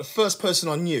kind of like the first person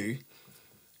I knew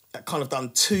that kind of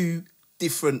done two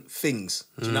different things.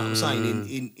 Do you know what I'm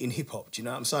saying? In hip hop, do you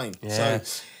know what I'm saying? Yeah.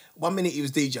 So 1 minute he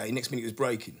was DJing, next minute he was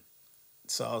breaking.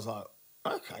 So I was like,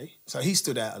 okay. So he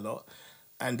stood out a lot,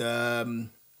 and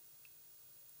then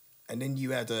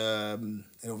you had and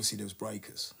obviously there was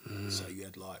breakers. So you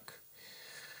had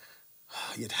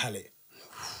Hallet.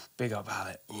 Big up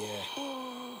Hallet. Yeah.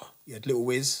 You had Little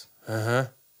Wiz. Uh-huh.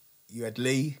 You had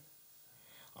Lee.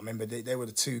 I remember they were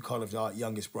the two kind of like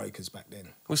youngest breakers back then.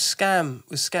 Was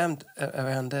scammed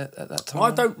around there at that time? I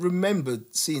don't remember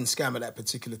seeing Scam at that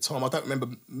particular time. I don't remember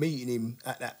meeting him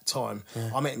at that time.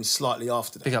 I met him slightly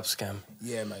after that. Big up Scam.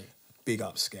 Yeah, mate. Big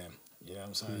up Scam. You know what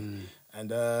I'm saying?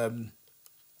 And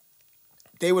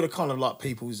they were the kind of like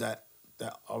peoples that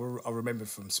I remember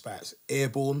from Spats.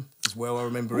 Airborne as well, I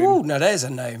remember him. Ooh, now there's a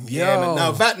name. Yeah, Yo. man.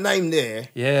 Now that name there,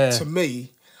 Yeah. to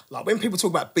me, like when people talk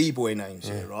about B-boy names,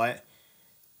 yeah, right?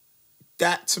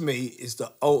 That to me is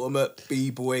the ultimate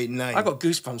B-boy name. I got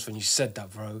goosebumps when you said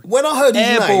that, bro. When I heard his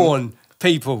name, Airborne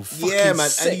people. yeah, man.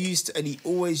 Sick. And he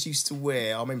always used to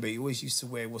wear. I remember he always used to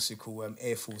wear what's it called,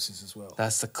 Air Forces as well.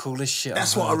 That's the coolest shit.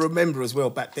 That's I've what I heard. remember as well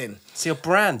back then. See your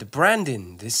brand, the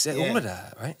branding, this all Yeah. of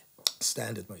that, right?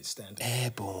 Standard, mate. Standard.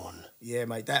 Airborne, Yeah,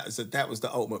 mate. That was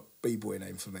the ultimate b-boy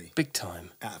name for me. big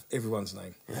time. Out of everyone's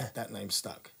name, that name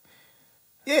stuck.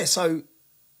 Yeah. So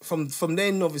from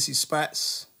then, obviously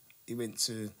Spats. He went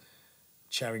to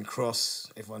Charing Cross.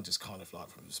 Everyone just kind of like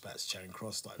from Spats, Charing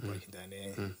Cross, started breaking down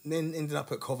there. And then ended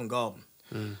up at Covent Garden.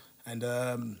 And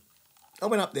I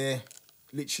went up there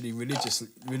literally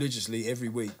religiously every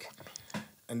week.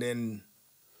 And then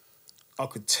I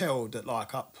could tell that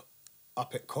like up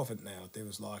at Covent now, there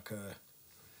was like a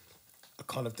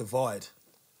kind of divide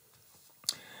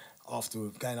after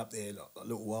going up there a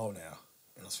little while now.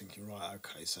 And I was thinking, right,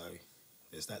 okay, so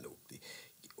there's that little...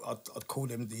 I'd call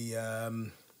them the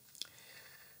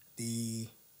what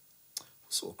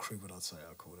sort of crew would I say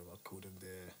I'd call them? I'd call them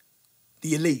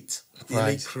the elite. The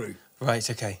elite crew. Right,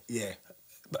 okay. Yeah.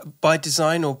 By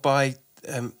design or by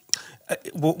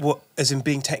what as in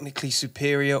being technically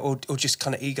superior or just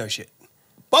kind of ego shit?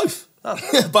 Both. Oh,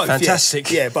 both. fantastic.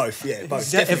 Yeah, both. Yeah, both.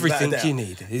 Is that Definitely, everything without a you doubt.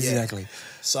 need? Exactly. Yeah.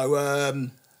 So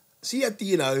you had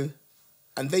the,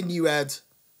 and then you had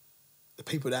the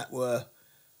people that were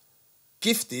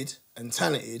gifted and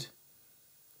talented,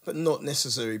 but not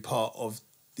necessarily part of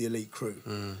the elite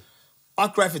crew. I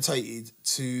gravitated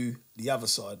to the other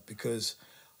side because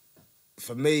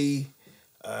for me,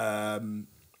 I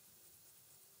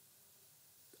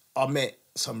met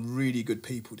some really good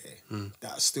people there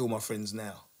that are still my friends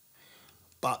now.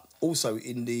 But also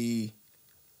in the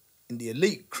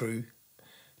elite crew,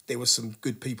 there were some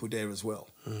good people there as well.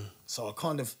 So I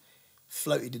kind of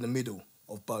floated in the middle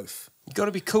of both. You got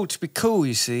to be cool to be cool,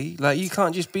 you see. Like, you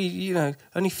can't just be,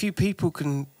 only few people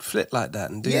can flip like that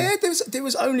and do Yeah, there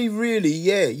was only really,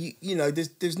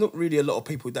 there's not really a lot of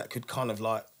people that could kind of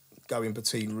like go in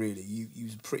between really. You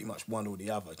pretty much one or the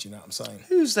other, do you know what I'm saying?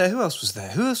 Who's there? Who else was there?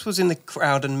 Who else was in the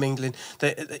crowd and mingling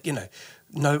that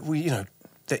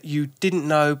that you didn't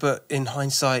know, but in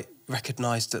hindsight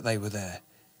recognised that they were there?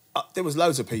 There was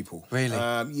loads of people. Really?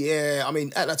 Yeah, I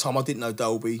mean, at that time I didn't know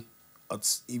Dolby.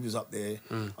 He was up there.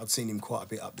 I'd seen him quite a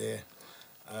bit up there.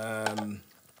 I'm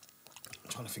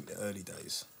trying to think the early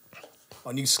days.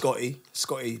 I knew Scotty.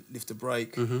 Scotty Lift a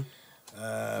Break.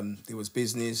 There was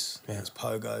Business. Yeah. There was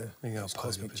Pogo. There was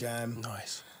Cosmic Jam.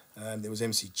 Nice. There was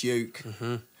MC Duke.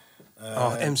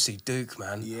 MC Duke,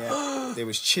 man. Yeah. There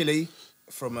was Chili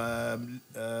from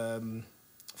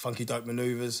Funky Dope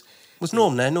Manoeuvres. Was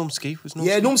Norm there? Normski? Was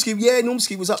Normski? Yeah,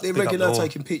 Normski was up there Big up regular Norm.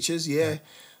 taking pictures. Yeah.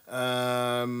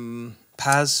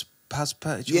 Paz, Paz.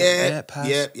 Yeah, Paz.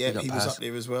 yeah, Big up he was Paz. up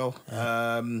there as well.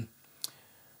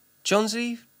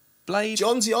 Johnsy, Blade.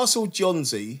 Johnsy, I saw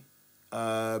Johnsy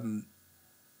kind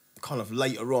of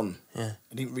later on. Yeah.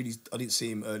 I didn't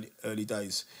see him early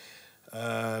days.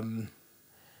 There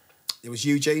was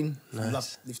Eugene, from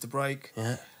Nice. Lift a Break.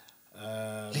 Yeah.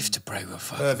 Lift a Break were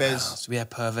fucking Pervez. pals. Yeah,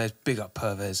 Pervez. Big up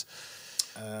Pervez.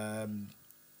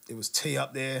 There was T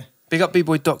up there. Big up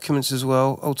B-Boy Documents as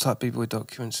well. Old type B-Boy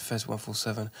Documents, Fez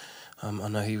 147. I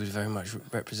know he was very much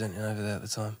representing over there at the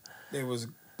time. There was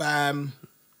Bam,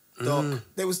 Doc.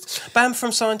 There was Bam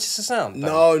from Scientists of Sound.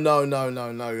 Bam. no.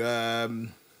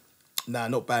 Nah,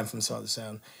 not Bam from Side of the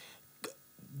Sound.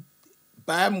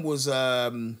 Bam was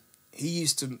he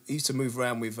used to move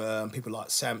around with people like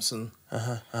Samson.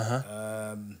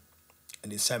 And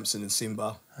then Samson and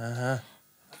Simba.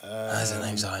 Those are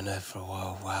names I know for a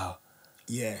while. Wow.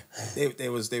 Yeah,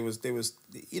 there was, as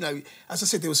I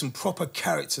said, there were some proper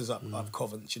characters up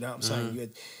Covent. You know what I'm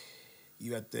saying?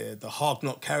 You had the hard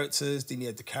knock characters, then you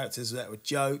had the characters that were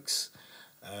jokes,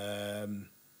 and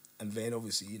then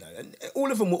obviously and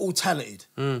all of them were all talented.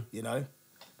 And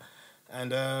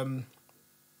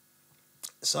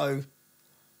so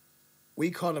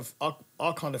we kind of,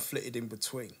 I kind of flitted in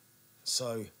between.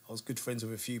 So I was good friends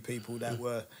with a few people that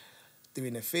were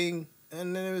doing their thing,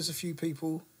 and then there was a few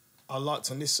people I liked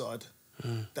on this side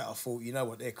that I thought,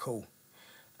 they're cool.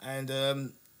 And,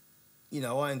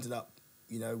 I ended up,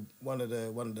 one of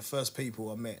the first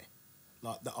people I met,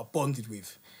 like that I bonded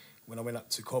with, when I went up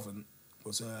to Covent,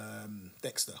 was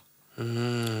Dexter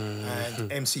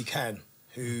and MC Can,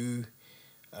 who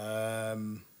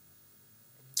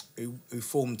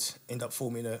ended up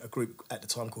forming a group at the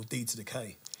time called D to the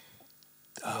K.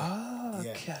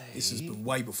 Okay. Yeah. This is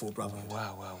way before Brotherhood.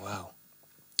 Wow.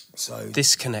 So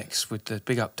this connects with the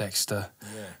big up Dexter.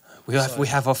 Yeah. We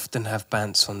have often have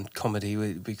bants on comedy.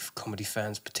 We're big comedy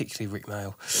fans, particularly Rick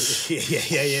Mail.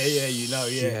 Yeah. You know,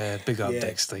 yeah. Yeah, big up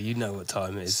Dexter. You know what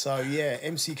time it is. So yeah,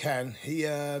 MC Can. He,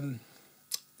 I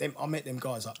met them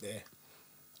guys up there,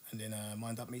 and then I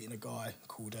ended up meeting a guy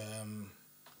called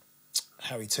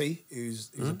Harry T,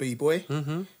 who's a b-boy,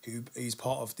 who's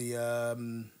part of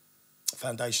the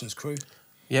Foundations crew.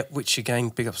 Yep, which again,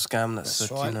 big up Scam. That's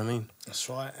right. You know what I mean. That's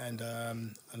right, and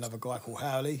another guy called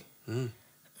Howley,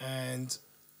 and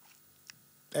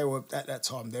they were at that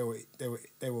time they were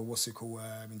what's it called,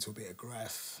 into a bit of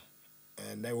graff,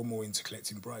 and they were more into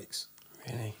collecting breaks.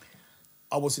 Really,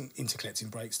 I wasn't into collecting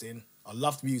breaks then. I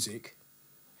loved music.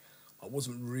 I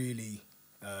wasn't really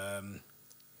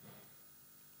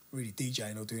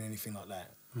DJing or doing anything like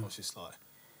that. I was just like,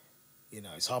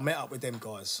 So I met up with them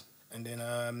guys, and then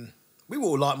we were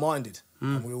all like-minded,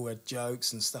 and we all had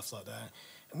jokes and stuff like that,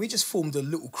 and we just formed a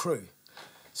little crew.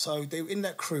 So in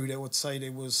that crew, they would say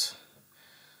there was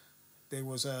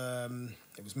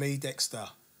me, Dexter,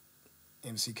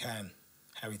 MC Can,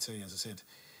 Harry T, as I said,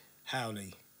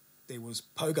 Howley. There was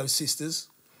Pogo Sisters,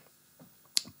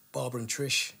 Barbara and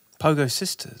Trish. Pogo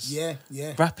Sisters. Yeah.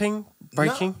 Rapping,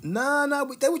 breaking. No.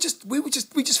 We just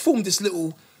formed this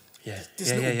little.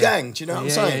 Little gang, do you know what I'm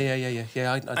saying?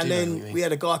 Yeah. I and do know what you then mean. we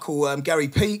had a guy called Gary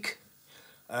Peake,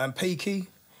 Peaky.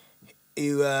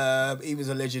 He was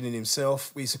a legend in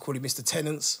himself. We used to call him Mr.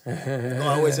 Tenants.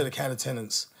 I always had a can of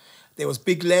Tenants. There was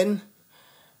Big Len.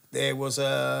 There was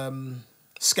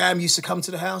Scam used to come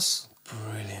to the house.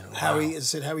 Brilliant. Wow. Harry, as I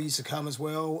said, Harry used to come as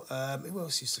well. Who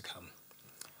else used to come?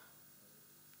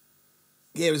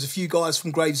 Yeah, there was a few guys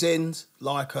from Gravesend,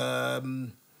 like a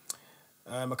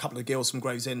couple of girls from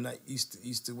Gravesend that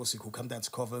used to come down to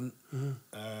Covent.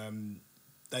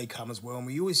 They come as well, and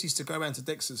we always used to go around to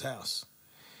Dexter's house.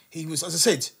 He was, as I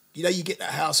said, you get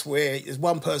that house where there's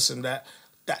one person that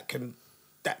can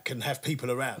have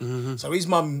people around. So his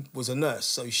mum was a nurse,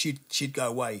 so she'd go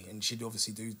away and she'd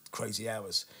obviously do crazy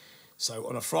hours. So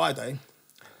on a Friday,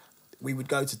 we would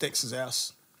go to Dexter's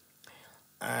house,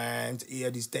 and he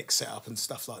had his deck set up and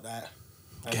stuff like that.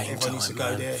 And everyone used to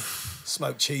go there,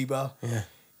 smoke Chiba,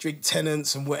 drink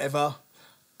Tenants and whatever,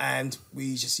 and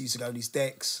we just used to go on these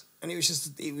decks, and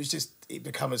it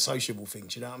became a sociable thing.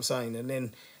 Do you know what I'm saying? And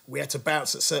then we had to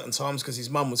bounce at certain times because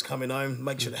his mum was coming home,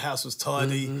 make sure the house was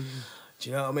tidy. Do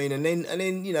you know what I mean? And then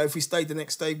if we stayed the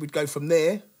next day, we'd go from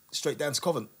there straight down to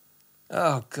Covent.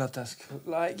 Oh God, that's cool.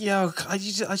 Like, I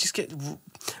just get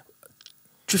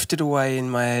drifted away in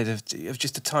my head of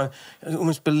just a time,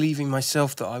 almost believing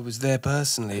myself that I was there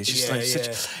personally. It's just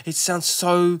it sounds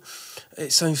so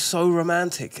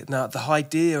romantic. Now the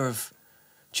idea of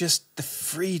just the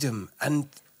freedom, and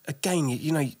again,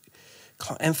 you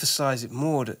can't emphasize it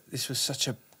more that this was such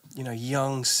a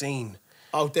young scene.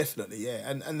 Oh, definitely, yeah.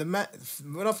 And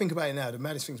when I think about it now, the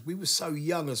maddest thing is we were so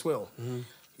young as well, and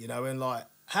like,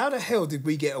 how the hell did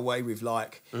we get away with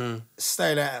like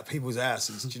staying out at people's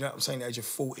houses? Do you know what I'm saying? At the age of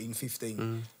 14,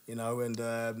 15,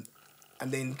 and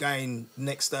then going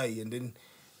next day, and then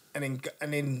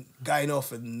going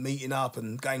off and meeting up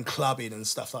and going clubbing and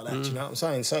stuff like that. Do you know what I'm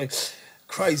saying? So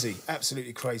crazy,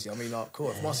 absolutely crazy. I mean, like,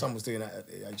 cool. If my son was doing that at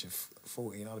the age of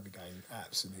 14, I'd be going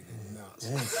absolutely nuts.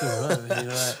 Yeah,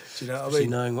 right. Do you know what I mean?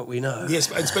 Knowing what we know.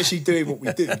 Yes, especially doing what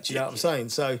we do. Do you know what I'm saying?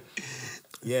 So,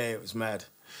 yeah, it was mad.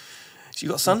 So you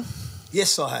got a son?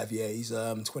 Yes, I have. Yeah, he's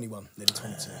 21, nearly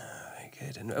 22. Very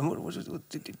good. And what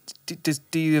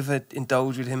do you ever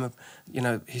indulge with him?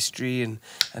 History and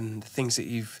the things that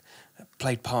you've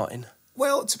played part in.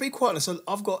 Well, to be quite honest,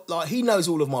 I've got he knows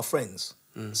all of my friends,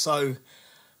 so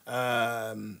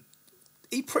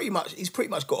he's pretty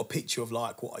much got a picture of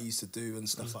like what I used to do and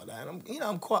stuff like that. And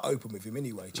I'm quite open with him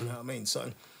anyway. Do you know what I mean?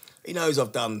 So he knows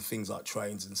I've done things like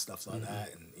trains and stuff like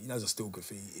that, and he knows I still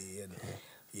graffiti and.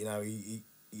 He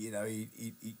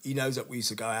knows that we used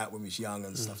to go out when we was young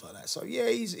and stuff like that. So yeah,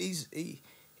 he's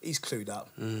clued up.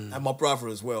 And my brother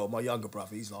as well, my younger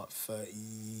brother, he's like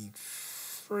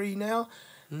 33 now,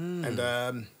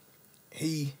 and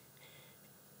he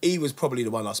was probably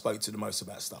the one I spoke to the most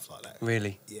about stuff like that.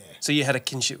 Really? Yeah. So you had a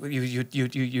kinship. You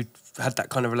had that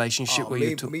kind of relationship where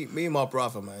me and my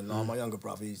brother, man, like my younger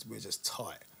brother, we're just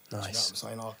tight. Nice. Do you know what I'm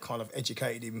saying? I kind of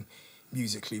educated him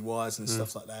musically wise and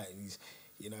stuff like that, and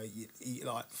You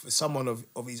know, like for someone of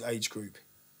his age group,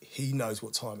 he knows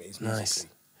what time it is musically. Nice.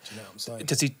 Do you know what I'm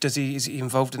saying? Is he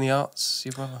involved in the arts,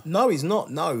 your brother? No, he's not.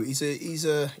 No, he's a He's just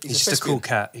a thespian. cool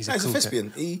cat. He's a He's cool a cat.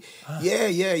 thespian.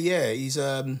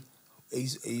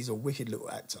 He's a wicked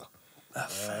little actor. Oh,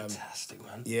 fantastic,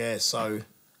 man. Yeah, so...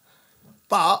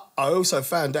 But I also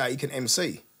found out he can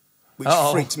MC, which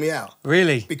freaked me out.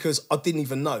 Really? Because I didn't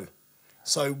even know.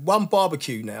 So one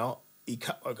barbecue now,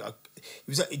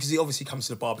 because he obviously comes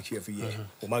to the barbecue every year,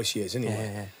 or most years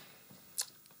anyway. Yeah.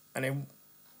 And then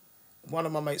one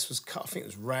of my mates was I think it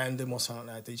was Random or something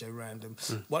like that, DJ Random.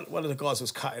 One of the guys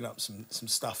was cutting up some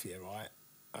stuff here, right?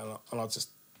 And I just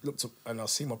looked up and I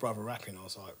see my brother rapping. I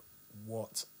was like,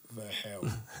 what the hell?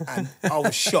 And I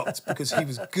was shocked because he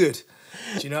was good.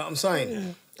 Do you know what I'm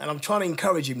saying? And I'm trying to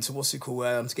encourage him to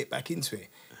to get back into it.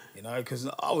 You know, because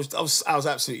I was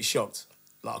absolutely shocked.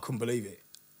 Like I couldn't believe it.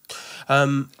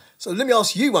 So let me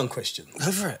ask you one question.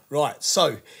 Go for it. Right.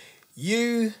 So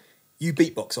you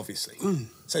beatbox, obviously.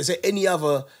 So is there any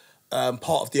other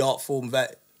part of the art form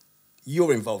that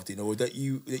you're involved in, or that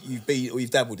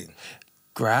you've dabbled in?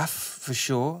 Graff, for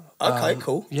sure. Okay,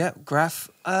 cool. Yeah, graff.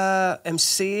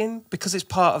 MCing, because it's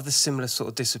part of the similar sort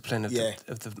of discipline of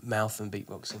the mouth and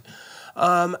beatboxing.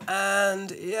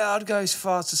 And yeah, I'd go as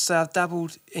far as to say I've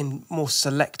dabbled in more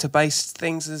selector-based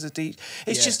things as a DJ.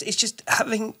 It's just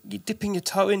dipping your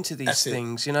toe into these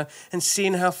things, you know, and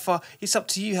seeing how far. It's up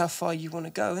to you how far you want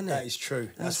to go, isn't it? That is true.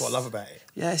 That's what I love about it.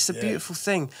 Yeah, it's a beautiful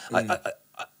thing.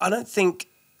 I don't think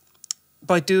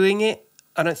by doing it,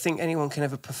 I don't think anyone can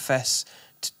ever profess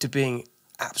to being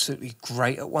absolutely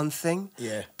great at one thing.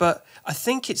 Yeah. But I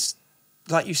think it's,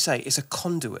 like you say, it's a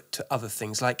conduit to other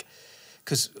things. Like,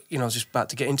 because, you know, I was just about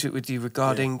to get into it with you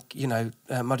regarding, you know,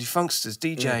 Muddy Funksters,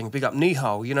 DJing, Big Up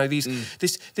Nihal, you know, this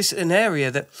is an area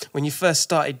that when you first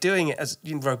started doing it as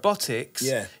in robotics,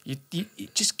 it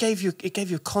just gave you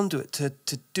a conduit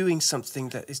to doing something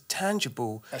that is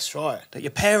tangible. That's right. That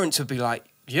your parents would be like,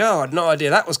 yo, I had no idea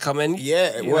that was coming.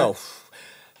 Yeah, well,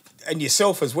 and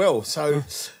yourself as well. So,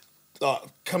 like,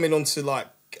 coming on to, like,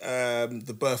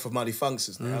 the birth of Muddy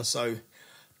Funksters now, so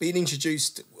being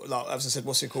introduced, like, as I said,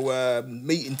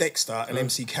 meeting Dexter and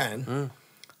MC Can,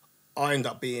 I end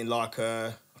up being like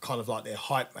a kind of like their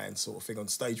hype man sort of thing on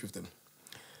stage with them.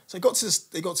 So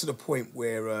they got to the point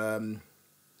where I was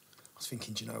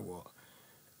thinking, do you know what?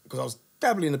 Because I was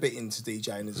dabbling a bit into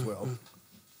DJing as well,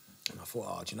 and I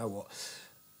thought, do you know what?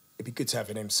 It'd be good to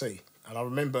have an MC. And I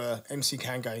remember MC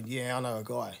Can going, yeah, I know a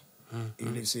guy who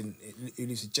lives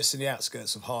just in the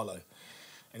outskirts of Harlow,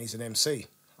 and he's an MC.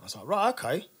 I was like, right,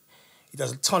 okay. He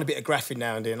does a tiny bit of graphing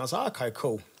now and then. I was like, okay,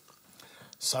 cool.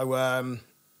 So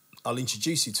I'll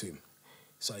introduce you to him.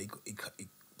 So he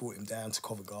brought him down to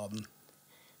Covent Garden.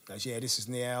 He goes, yeah, this is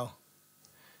Niall.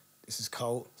 This is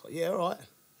Colt. I was like, yeah, all right.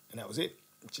 And that was it.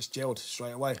 Just gelled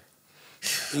straight away.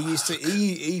 He used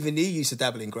to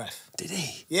dabble in graff. Did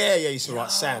he? Yeah, he used to write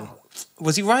San.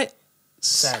 Was he right?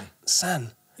 San.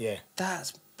 San. Yeah.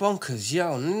 That's bonkers.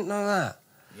 Yo, I didn't know that.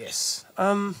 Yes.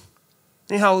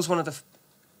 Nihal was one of the...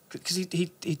 Because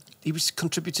he was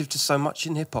contributive to so much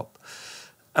in hip-hop.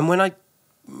 And when I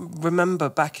remember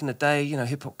back in the day, you know,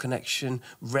 Hip Hop Connection,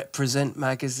 Represent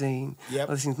magazine,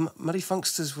 other things, Muddy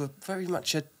Funksters were very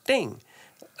much a thing.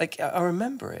 Like, I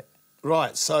remember it.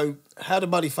 Right, so how did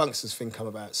Muddy Funksters thing come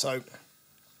about? So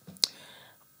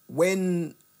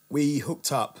when we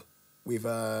hooked up with...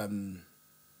 when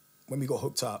we got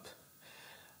hooked up,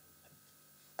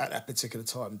 at that particular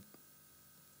time,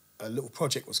 a little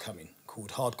project was coming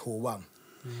called Hardcore One,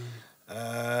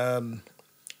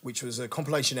 which was a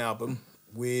compilation album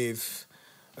with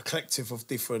a collective of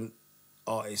different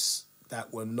artists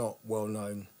that were not well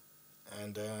known,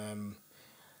 and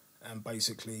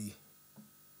basically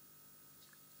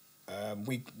I'd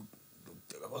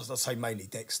say mainly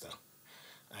Dexter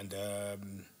and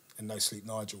No Sleep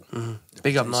Nigel.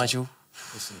 Big up Nigel.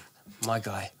 Listen, my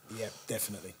guy. Yeah,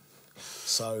 definitely.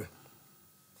 So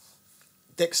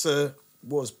Dexter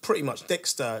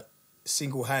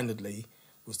single-handedly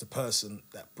was the person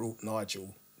that brought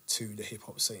Nigel to the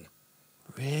hip-hop scene.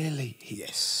 Really?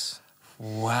 Yes.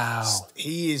 Wow.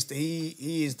 He is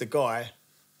the guy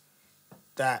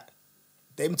that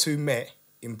them two met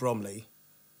in Bromley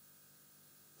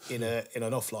in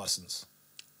an off license.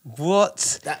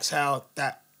 What? That's how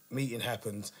that meeting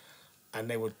happened, and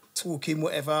they were talking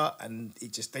whatever, and they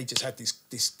just had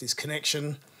this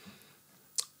connection,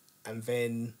 and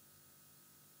then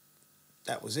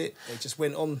that was it. They just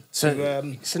went on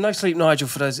to... So No Sleep Nigel,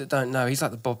 for those that don't know, he's like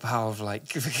the Bob Powell of, like...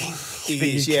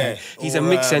 he is, yeah. He's a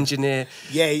mix engineer.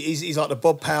 Yeah, he's like the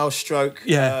Bob Powell stroke.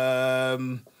 Yeah.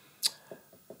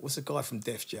 what's the guy from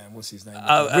Def Jam? What's his name?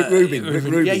 Oh, Rick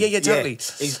Rubin. Yeah, totally.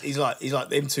 He's like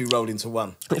them two rolled into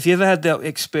one. If you ever had that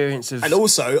experience of, And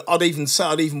also, I'd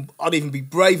even be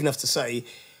brave enough to say,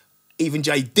 even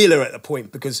Jay Dilla at the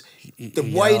point, because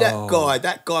the way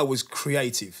that guy was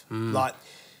creative, like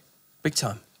big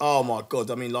time. oh my god!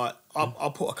 I mean, like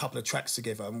I put a couple of tracks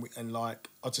together, and like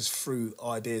I just threw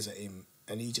ideas at him,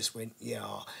 and he just went,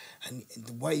 yeah. And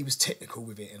the way he was technical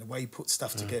with it, and the way he put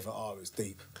stuff together, it was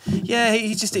deep. Yeah,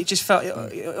 it just felt.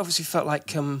 It obviously felt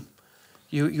like you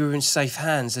were in safe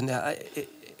hands, and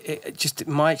it just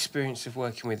my experience of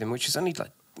working with him, which was only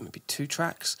like maybe 2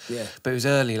 tracks. Yeah. But it was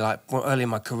early in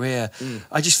my career.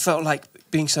 I just felt like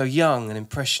being so young and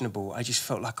impressionable. I just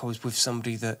felt like I was with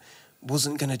somebody that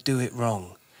wasn't going to do it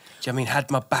wrong. Do you know what I mean?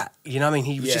 Had my back. You know what I mean?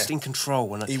 He was just in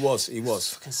control. And he was.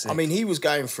 Fucking sick. I mean, he was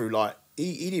going through like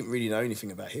he didn't really know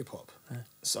anything about hip hop. Yeah.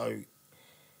 So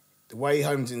the way he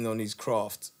homed in on his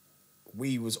craft,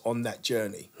 we was on that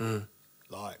journey.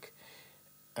 Like,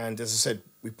 and as I said,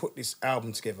 we put this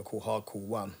album together called Hardcore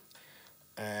One,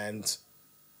 and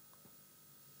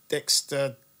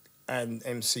Dexter and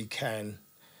MC Can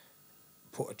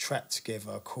put a track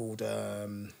together called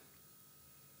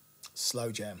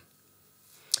Slow Jam,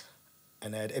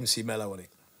 and they had MC Mello on it.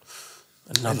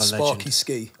 Another Sparky legend.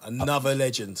 Ski, another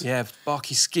legend. Yeah,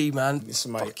 Sparky Ski, man.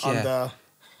 Listen, mate, Yeah.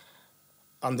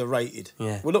 underrated.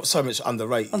 Yeah. Well, not so much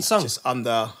underrated. Unsung. Just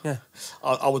under. Yeah.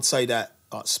 I would say that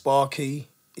like, Sparky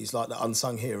is like the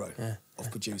unsung hero Yeah.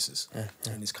 of producers Yeah.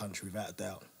 in this country, without a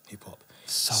doubt. Hip hop.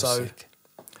 So sick.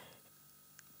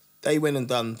 They went and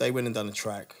done a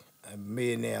track, and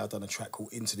me and Now done a track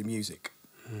called Into the Music.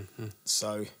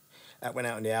 So that went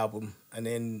out on the album, and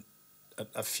then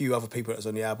a few other people that was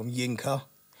on the album. Yinka,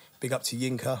 big up to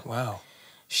Yinka. Wow.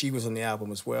 She was on the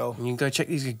album as well. You can go check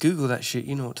these. Google that shit.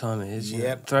 You know what time it is.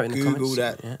 Yep. Throw it in the Google comments.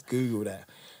 that. Yeah. Google that.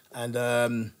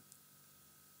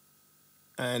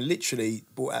 And literally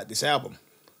brought out this album.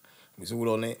 It was all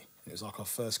on it. It was like our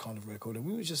first kind of record, and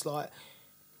we were just like,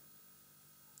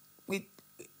 we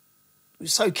were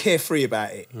so carefree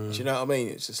about it. Do you know what I mean?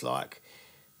 It's just like,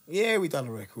 yeah, we done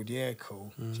a record. Yeah,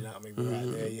 cool. Do you know what I mean? We're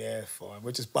out there. Yeah, fine.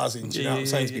 We're just buzzing. Do you know what I'm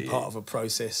saying? To be part of a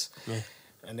process. Yeah.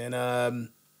 And then,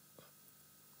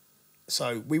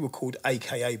 so we were called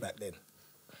AKA back then.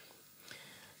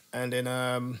 And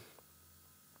then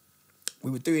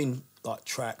we were doing like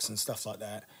tracks and stuff like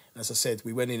that. And as I said,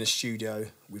 we went in a studio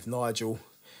with Nigel,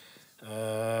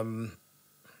 and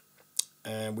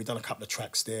we done a couple of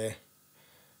tracks there.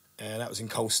 And that was in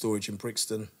cold storage in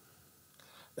Brixton.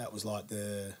 That was like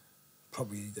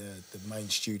probably the main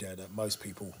studio that most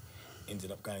people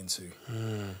ended up going to.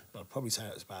 I'd probably say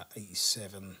it was about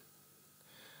 87,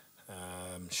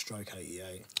 stroke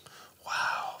 88.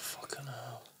 Wow, fucking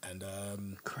hell.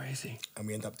 And crazy. And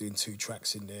we ended up doing 2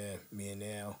 tracks in there, me and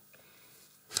Now.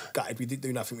 Gutted, we didn't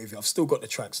do nothing with it. I've still got the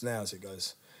tracks now as it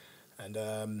goes. And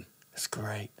that's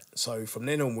great. So from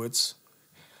then onwards,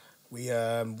 we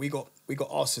got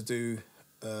asked to do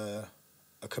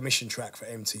a commission track for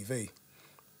MTV,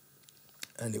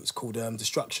 and it was called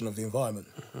Destruction of the Environment.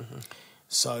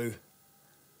 So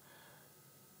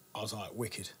I was like,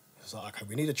 wicked. I was like, okay,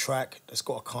 we need a track that's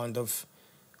got a kind of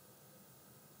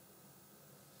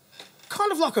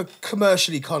like a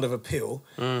commercially kind of appeal,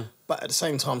 but at the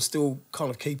same time still kind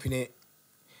of keeping it.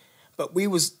 But we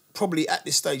was probably at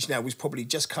this stage now, we was probably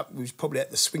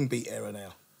at the swing beat era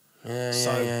now. Yeah.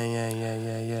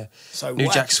 So New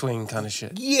Jack Swing kind of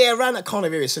shit. Yeah, around that kind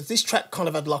of area. So this track kind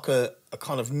of had like a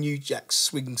kind of New Jack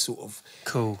Swing sort of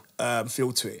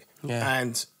feel to it. Yeah.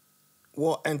 And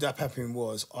what ended up happening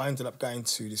was I ended up going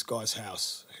to this guy's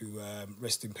house who,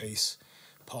 rest in peace,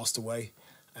 passed away,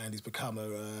 and he's become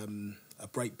a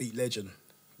breakbeat legend,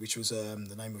 which was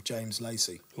the name of James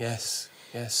Lacey. Yes.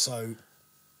 So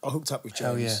I hooked up with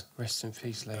James. Oh yeah, rest in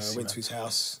peace, Lacey. Went to his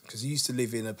house because he used to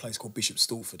live in a place called Bishop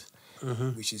Stortford,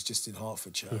 which is just in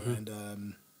Hertfordshire.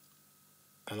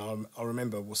 And I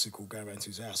remember going around to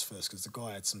his house first because the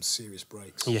guy had some serious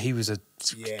breaks. Yeah, he was a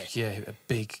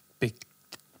big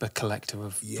collector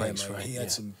of breaks, mate, right? He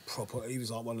had some proper. He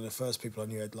was like one of the first people I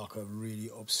knew had like a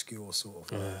really obscure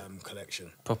sort of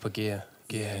collection. Proper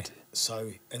gearhead.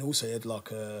 So and also he had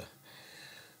like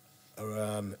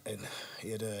and he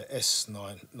had a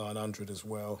S900 as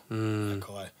well, that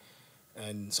guy.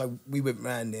 And so we went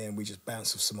round there and we just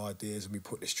bounced off some ideas and we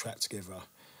put this track together.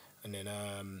 And then,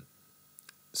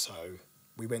 so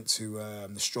we went to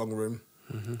the strong room,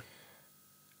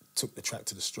 took the track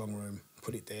to the strong room,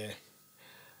 put it there,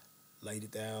 laid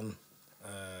it down,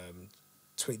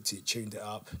 tweaked it, tuned it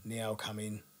up. Niall come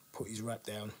in, put his rap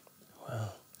down.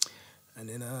 Wow. And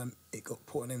then it got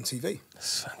put on MTV.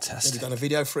 That's fantastic. Then we done a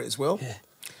video for it as well. Yeah.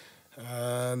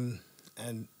 And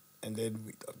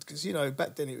then, because, you know,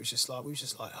 back then it was just like, we were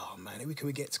just like, oh man, who can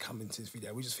we get to come into this video?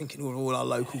 We were just thinking of all our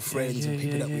local friends and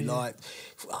people that we liked.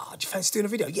 Oh, do you fancy doing a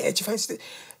video? Yeah, do you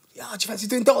fancy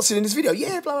doing dancing in this video?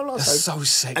 Yeah, blah, blah, blah. That's so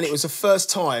sick. And it was the first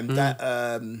time that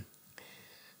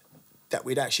that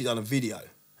we'd actually done a video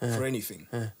for anything.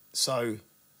 So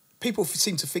people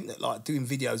seem to think that like doing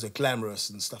videos are glamorous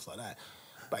and stuff like that.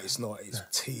 But it's not. It's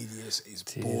tedious. It's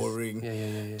boring.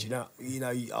 Yeah. Do you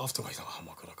know? Afterwards, like, oh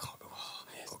my god, I can't.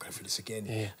 I've got to go through this again.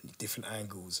 And different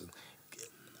angles. And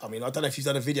I mean, I don't know if you've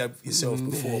done a video yourself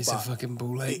before, it's but a fucking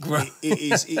ball ache, bro.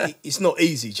 It's not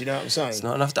easy. Do you know what I'm saying? It's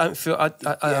not enough.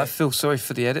 I feel sorry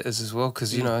for the editors as well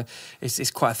because you know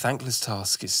it's quite a thankless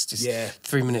task. It's just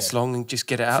 3 minutes long and just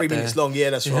get it out 3 there. minutes long. Yeah,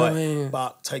 that's You know right. what I mean?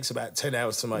 But takes about 10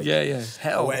 hours to make. Yeah.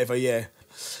 Hell. Or whatever. Yeah,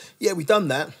 we done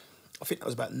that. I think that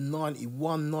was about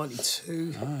 91,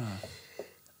 92.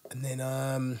 And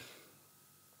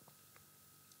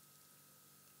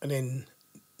then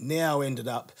now ended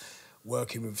up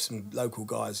working with some local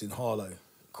guys in Harlow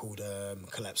called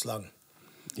Collapsed Lung.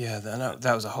 Yeah,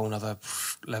 that was a whole nother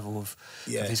level of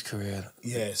his career.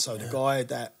 Yeah, so the guy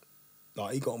that,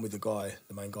 like, he got on with the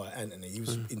main guy, Anthony, he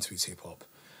was into his hip-hop.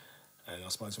 And I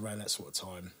suppose around that sort of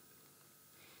time,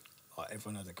 like,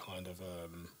 everyone had a kind of...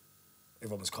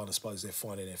 everyone was kind of, suppose they're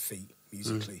finding their feet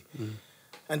musically.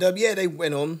 And they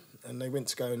went on and they went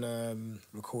to go and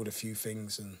record a few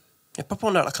things. And Yeah, pop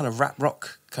on that kind of rap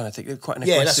rock kind of thing. They're quite an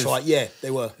aggressive... that's right. Yeah,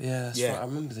 they were. Yeah, that's right. I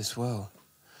remember this well.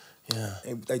 Yeah.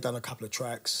 They'd done a couple of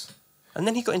tracks. And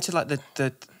then he got into like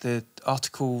the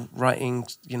article writing,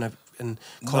 you know, and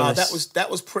No, that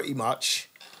was pretty much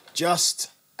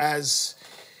just as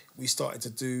we started to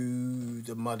do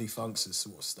the Muddy Funks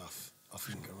sort of stuff. I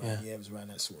think it was around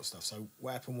that sort of stuff. So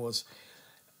what happened was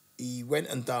he went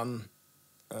and done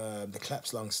the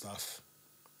Collapsed Lung stuff,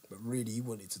 but really he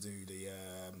wanted to do the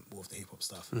more of the hip hop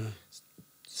stuff.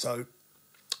 So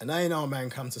an A&R man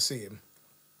come to see him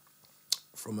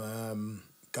from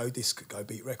Go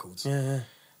Beat Records,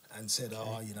 and said,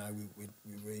 you know, we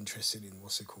were interested in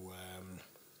what's it called,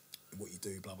 what you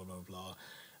do, blah blah blah blah.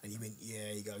 And he went,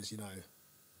 he goes, you know,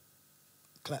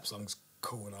 Collapsed Lung's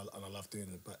cool and I love doing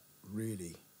it, but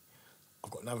really,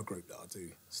 I've got another group that I do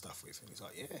stuff with. And he's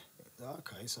like,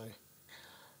 okay.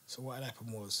 So what had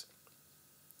happened was,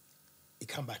 he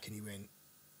come back and he went,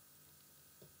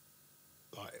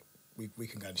 like, we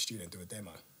can go in the studio and do a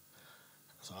demo. I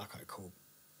was like, okay, cool.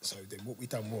 So then what we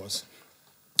done was,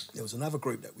 there was another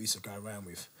group that we used to go around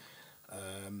with,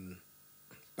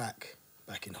 back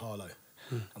in Harlow.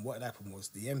 And what had happened was,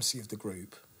 the MC of the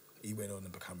group, he went on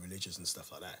and become religious and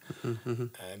stuff like that.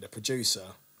 And the producer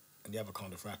and the other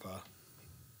kind of rapper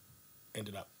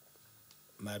ended up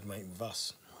mad mating with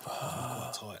us.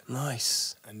 Quite tight.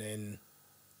 Nice. And then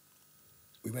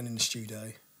we went in the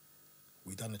studio,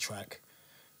 we done the track.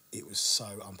 It was so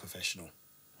unprofessional.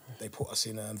 They put us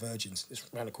in Virgins. It's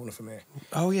round the corner from here.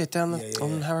 Oh yeah, down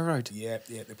on Harrow Road. Yeah,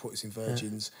 they put us in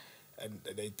Virgins. And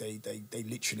they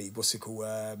literally, what's it called?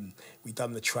 We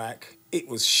done the track. It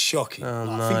was shocking.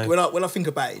 I think when I think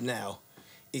about it now,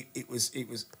 it was.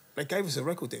 They gave us a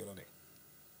record deal on it.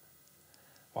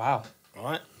 Wow.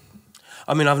 Right.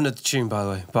 I mean, I haven't heard the tune, by the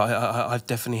way, but I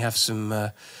definitely have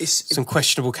some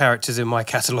questionable characters in my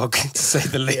catalogue, to say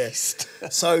the least.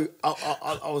 So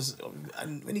I was,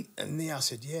 and Nia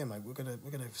said, "Yeah, mate, we're gonna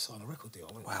sign a record deal."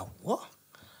 I went, wow. What?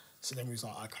 So then we was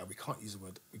like, okay, we can't use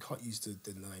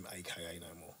the name AKA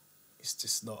no more. It's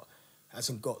just not,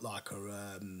 hasn't got like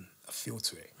a feel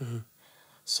to it.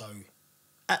 So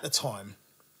at the time,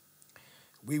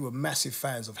 we were massive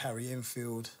fans of Harry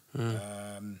Enfield,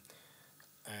 and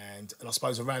I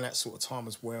suppose around that sort of time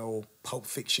as well, Pulp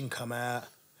Fiction come out.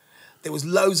 There was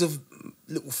loads of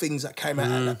little things that came out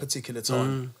at that particular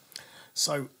time.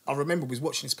 So I remember we was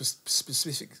watching this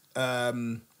specific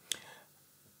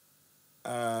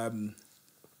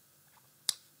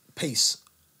piece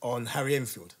on Harry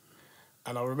Enfield,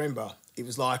 and I remember it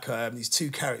was like these two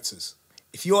characters.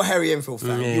 If you're a Harry Enfield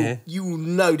fan, you will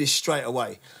know this straight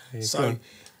away. So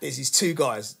there's these two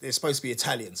guys. They're supposed to be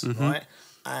Italians, right?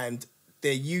 And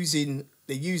they're using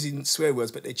swear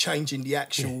words, but they're changing the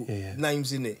actual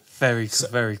names in it. Very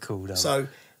cool. So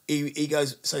he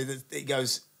goes,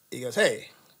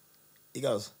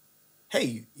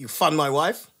 hey, you fun my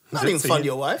wife? I didn't fun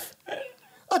your wife.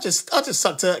 I just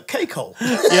sucked a cake hole.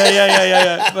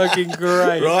 Yeah. Fucking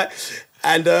great. Right?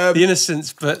 And the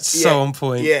innocence, but so on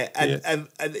point. Yeah, and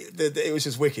it was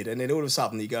just wicked. And then all of a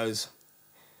sudden he goes,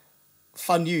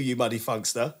 "Fun you muddy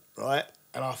funkster," right?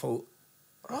 And I thought,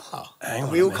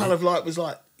 we all kind of like was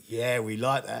like, yeah, we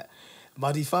like that.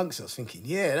 Muddy Funks. I was thinking,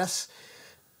 yeah,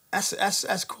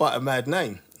 That's quite a mad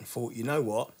name. I thought, you know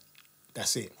what?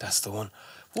 That's it. That's the one.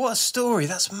 What a story.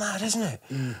 That's mad, isn't it?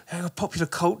 How popular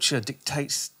culture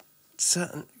dictates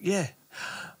certain... Yeah.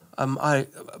 A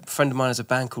friend of mine has a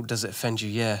band called Does It Offend You?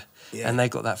 Yeah. And they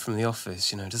got that from The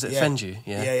Office, you know. Does it offend you?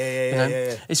 Yeah.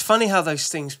 Yeah. It's funny how those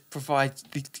things provide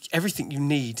everything you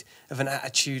need of an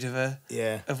attitude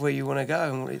of where you want to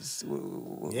go. And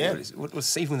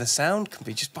even the sound can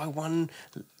be just by one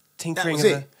tinkering that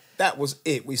was it. That was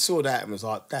it. We saw that and was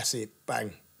like, that's it,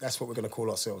 bang. That's what we're going to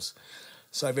call ourselves.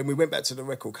 So then we went back to the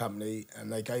record company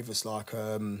and they gave us like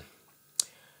a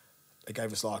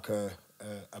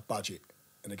budget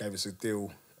and they gave us a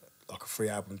deal, like a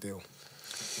 3-album deal.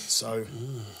 So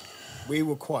we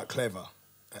were quite clever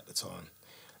at the time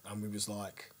and we was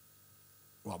like,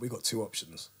 right, we got 2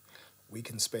 options. We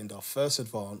can spend our first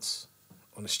advance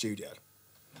on a studio,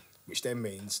 which then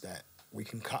means that we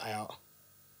can cut out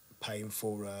paying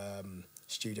for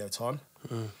studio time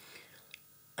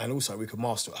and also we could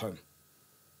master at home.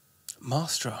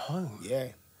 Master at home? Yeah,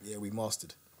 we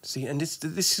mastered. See, and this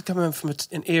is coming from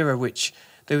an era which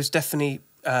there was definitely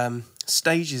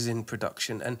stages in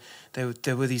production, and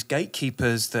there were these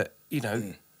gatekeepers that, you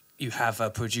know, you have a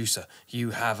producer,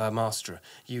 you have a masterer,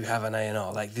 you have an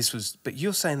A&R. Like this was, but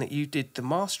you're saying that you did the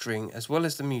mastering as well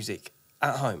as the music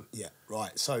at home. Yeah,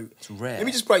 right. So it's rare. Let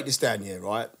me just break this down here,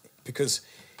 right? Because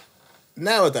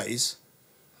nowadays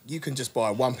you can just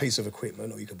buy one piece of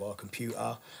equipment, or you can buy a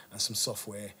computer and some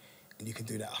software, and you can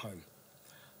do that at home.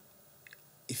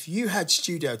 If you had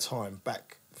studio time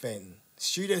back then,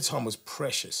 studio time was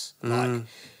precious. Like,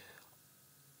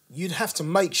 you'd have to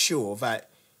make sure that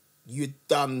you'd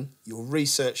done your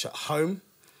research at home,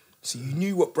 so you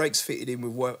knew what breaks fitted in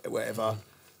with whatever.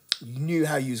 You knew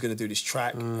how you was going to do this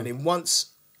track, and then once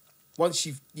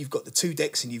you've got the 2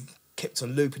 decks and you've kept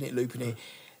on looping it,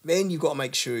 then you've got to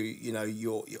make sure, you know,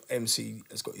 your MC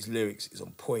has got his lyrics, is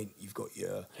on point. You've got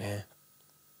your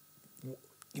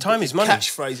time is money.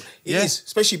 Catchphrase. It is,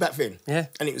 especially back then. Yeah.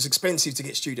 And it was expensive to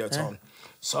get studio time.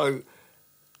 So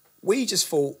we just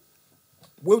thought,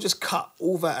 we'll just cut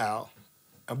all that out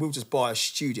and we'll just buy a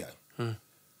studio.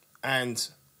 And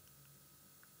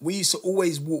we used to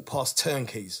always walk past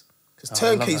Turnkeys. Because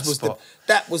Turnkeys was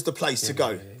the place to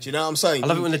go. Do you know what I'm saying? I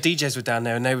love it when the DJs were down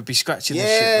there and they would be scratching the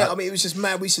shit. Yeah, I mean, it was just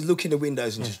mad. We used to look in the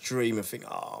windows and just dream and think,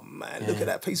 oh, man, look at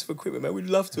that piece of equipment, man. We'd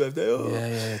love to have that. Oh.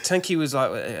 Yeah. Turnkey was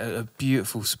like a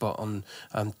beautiful spot on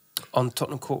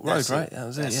Tottenham Court Road, right? That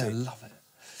was it. Yeah, I love it.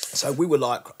 So we were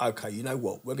like, okay, you know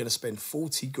what? We're going to spend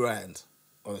 40 grand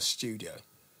on a studio.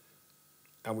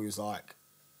 And we was like,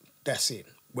 that's it.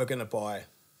 We're going to buy.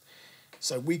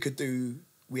 So we had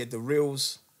the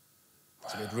reels.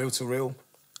 So we had reel to reel.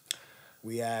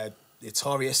 We had the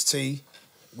Atari ST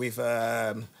with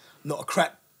not a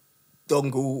crack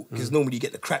dongle, because normally you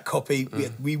get the crack copy.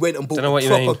 We went and bought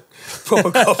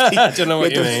proper copy. I don't know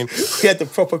what you mean. We had the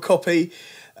proper copy.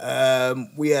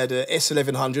 We had a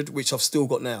S1100, which I've still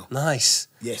got now. Nice.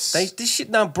 Yes. This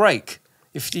shit now break.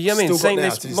 If you, I mean, saying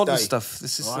this modern stuff,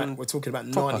 this is right. We're talking about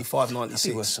 95, 96.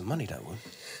 That'd be worth some money, that one.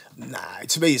 Nah,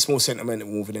 to me, it's more sentimental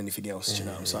more than anything else. Do you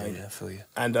know what I'm saying? Yeah, I feel you.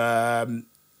 And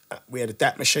we had a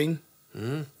DAT machine.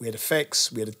 We had effects.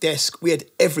 We had a desk. We had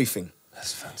everything.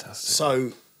 That's fantastic.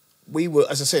 So we were,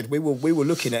 as I said, we were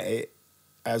looking at it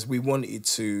as we wanted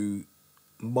to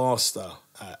master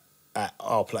at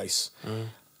our place,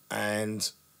 and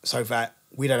so that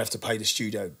we don't have to pay the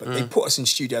studio, but they put us in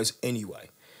studios anyway,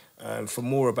 for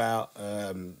more about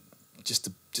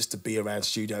just to be around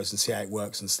studios and see how it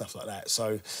works and stuff like that.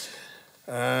 So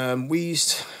we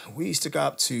used to go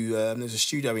up to there's a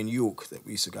studio in York that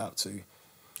we used to go up to.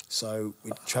 So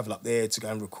we'd travel up there to go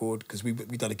and record, because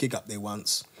we'd done a gig up there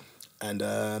once, and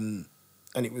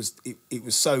it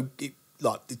was so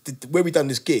like where we'd done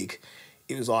this gig,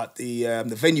 it was like the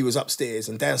venue was upstairs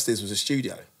and downstairs was a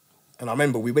studio. And I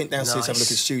remember we went downstairs to have a look at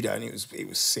the studio, and it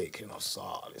was sick. And I was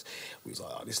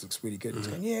like, this looks really good. And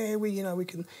he's going, yeah, we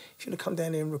can, if you want to come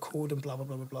down here and record and blah blah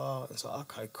blah blah blah. And it's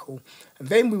like, okay, cool. And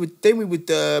then we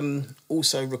would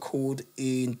also record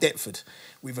in Deptford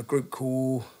with a group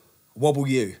called Wobble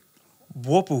You.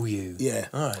 Wobble You. Yeah.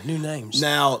 All right, new names.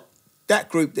 Now that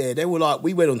group there, they were like,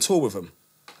 we went on tour with them,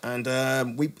 and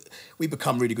we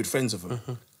become really good friends of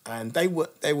them. And they were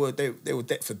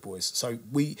Deptford boys. So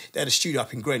they had a studio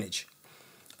up in Greenwich.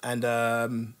 And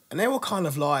they were kind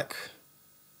of like,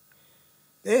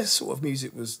 their sort of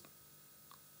music was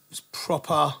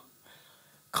proper,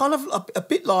 kind of a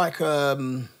bit like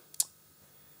kind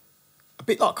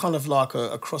of like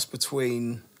a cross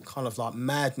between kind of like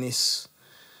Madness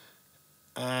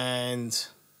and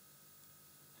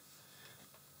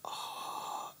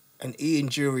Ian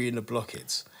Jury and the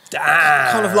Blockheads.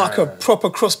 Damn. kind of like a proper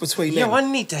cross between them. Yo, I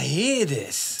need to hear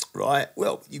this. Right.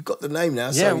 Well, you've got the name now.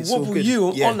 Yeah, so it's what all were good.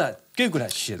 you Yeah. on that? Google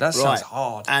that shit. That sounds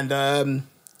hard. And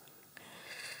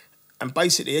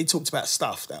basically, they talked about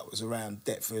stuff that was around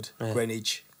Deptford,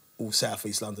 Greenwich, all South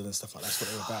East London and stuff like that. That's what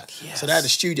they were about. Yes. So they had a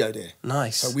studio there.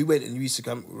 Nice. So we went and used to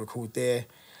go and record there.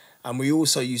 And we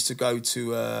also used to go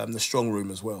to the Strong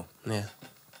Room as well. Yeah.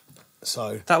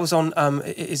 So That was on.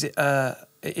 Is it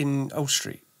in Old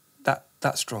Street?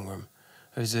 That strong room.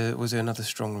 Or was there another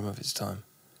strong room of its time?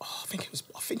 I think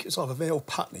it was either there or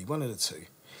Putney, one of the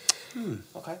two.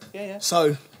 Okay. Yeah.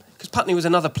 So Because Putney was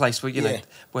another place where you know Yeah.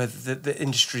 where the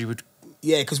industry would.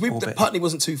 yeah, because Orbit. Putney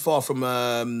wasn't too far from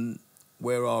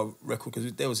where our record,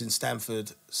 because there was in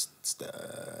Stamford,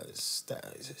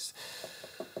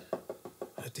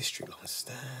 a district line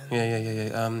stand.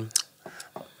 Yeah.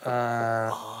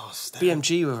 Stan-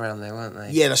 BMG were around there, weren't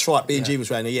they? Yeah, that's right. B&G Yeah. was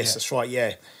around there. Yes, Yeah. that's right.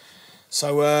 Yeah.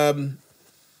 So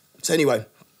anyway,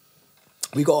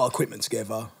 we got our equipment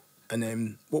together, and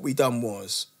then what we done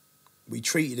was we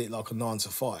treated it like a 9 to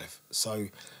 5. So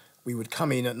we would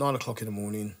come in at 9 o'clock in the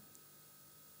morning.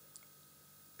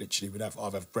 Literally, we'd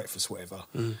have breakfast, whatever.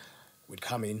 We'd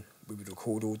come in, we would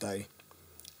record all day.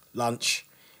 Lunch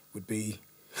would be.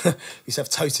 We used to have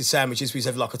toasted sandwiches. We used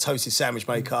to have like a toasted sandwich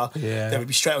maker. Yeah. Then we'd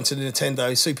be straight onto the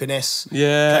Nintendo, Super NES.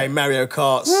 Yeah. Playing Mario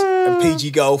Karts and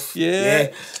PG Golf.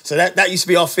 Yeah. So that used to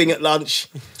be our thing at lunch.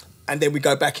 And then we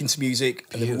go back into music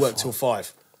and then we work till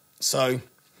 5. So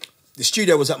the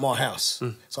studio was at my house.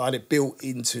 So I had it built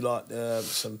into like I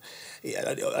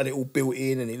had it all built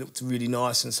in and it looked really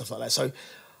nice and stuff like that. So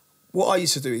what I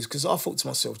used to do is, because I thought to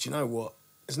myself, do you know what?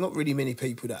 There's not really many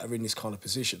people that are in this kind of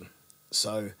position.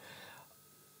 So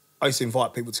I used to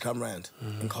invite people to come round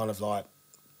and kind of like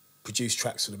produce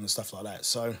tracks for them and stuff like that.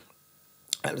 So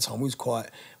at the time we was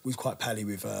quite pally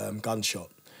with Gunshot,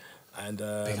 and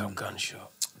Big up Gunshot.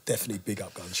 definitely big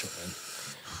up Gunshot,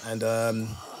 man.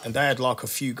 And they had like a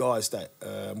few guys that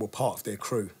were part of their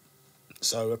crew.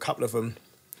 So a couple of them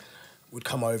would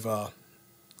come over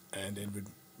and then would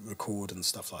record and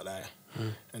stuff like that.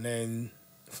 And then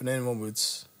from then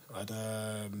onwards, I had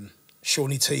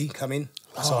Shawnee T come in.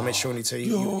 So I met Shawnee T.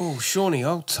 Yo, Shawnee,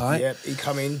 hold tight. Yeah, he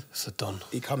come in. That's a don.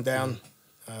 He come down.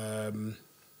 I'm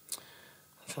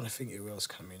trying to think who else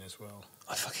come in as well.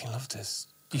 I fucking love this.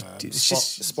 It's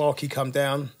just Sparky come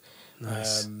down.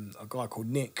 Nice. A guy called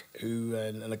Nick,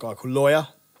 and a guy called Lawyer.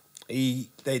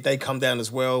 They come down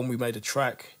as well, and we made a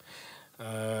track.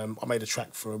 I made a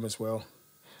track for them as well,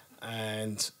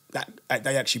 and that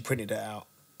they actually printed it out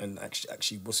and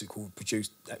actually what's it called?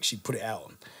 Actually put it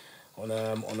out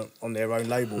on their own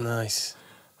label. Nice.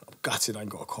 I'm gutted I ain't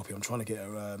got a copy. I'm trying to get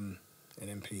an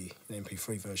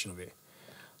MP3 version of it.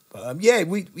 But yeah,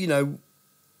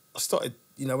 I started,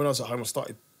 when I was at home, I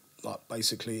started like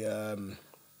basically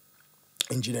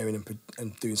engineering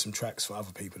and doing some tracks for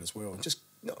other people as well. Just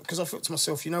because I thought to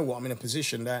myself, you know what, I'm in a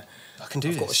position that I can do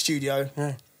I've this. got a studio,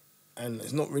 Yeah. and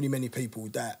there's not really many people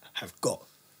that have got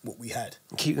what we had.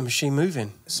 Keep the machine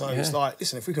moving. So it's like,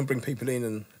 listen, if we can bring people in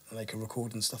and they can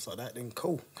record and stuff like that, then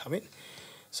cool, come in.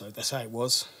 So that's how it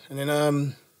was. And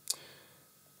then,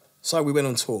 so we went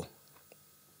on tour.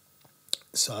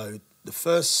 So the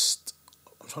first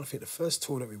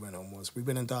tour that we went on was, we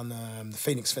went and done the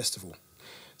Phoenix Festival.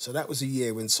 So that was a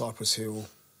year when Cypress Hill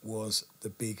was the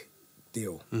big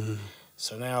deal.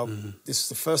 So now, this is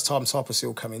the first time Cypress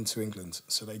Hill come into England.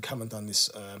 So they come and done this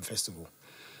festival.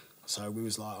 So we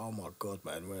was like, oh my God,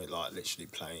 man, we're like literally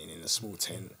playing in a small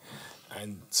tent,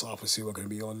 and Cypress Hill were going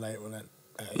to be on later on that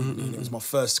evening. It was my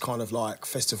first kind of like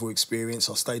festival experience.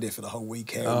 I stayed there for the whole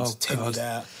weekend, tented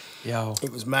out. Yo.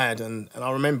 It was mad, and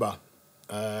I remember,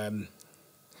 when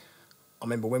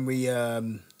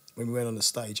we went on the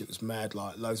stage, it was mad.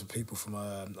 Like loads of people from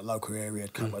a local area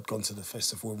had gone to the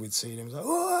festival, and we'd seen him. It was like,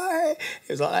 "Oi!" It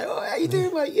was like, "Oh, how you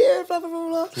doing, mate? Yeah, blah blah blah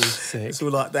blah." Sick. It's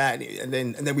all like that, and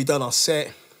then we done our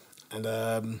set,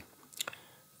 and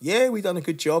yeah, we done a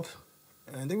good job.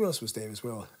 And who else was there as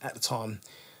well at the time?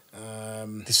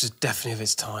 This was definitely of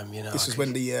its time, This was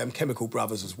when the Chemical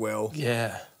Brothers as well.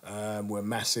 Yeah. Were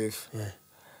massive. Yeah.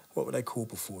 What were they called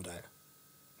before that?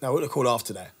 No, what were they called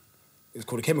after that? It was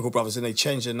called the Chemical Brothers, and they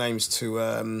changed their names to.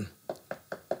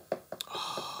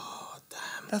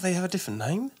 No, they have a different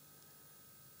name.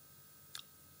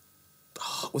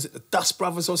 Was it the Dust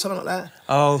Brothers or something like that?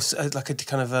 Oh, so like a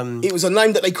kind of It was a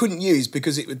name that they couldn't use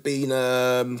because it would be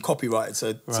copyrighted.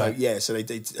 So Right.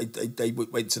 they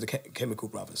went to the Chemical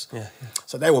Brothers. Yeah.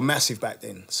 So they were massive back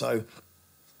then. So,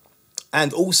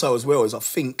 and also as well as I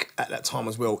think at that time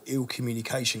as well, Ill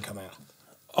Communication come out.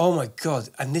 Oh my God!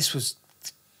 And this was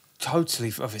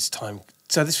totally of its time.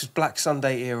 So this was Black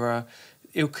Sunday era,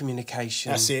 ill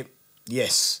communication. That's it.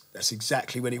 Yes, that's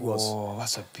exactly when it was. Oh,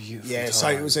 that's a beautiful Yeah,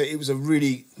 time. so it was a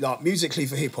really, like, musically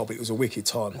for hip hop, it was a wicked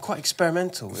time. And quite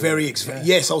experimental.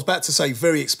 Yes, I was about to say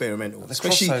very experimental.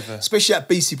 Especially that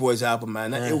Beastie Boys album,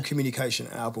 man. That Ill Communication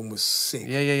album was sick.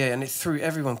 Yeah, and it threw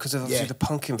everyone because of obviously the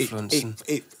punk influence.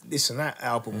 Listen, that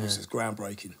album was just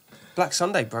groundbreaking. Black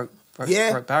Sunday broke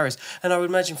barriers, and I would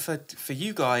imagine for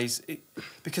you guys,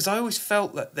 because I always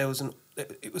felt that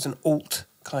it was an alt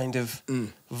kind of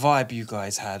vibe you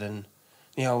guys had, and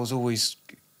I was always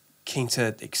keen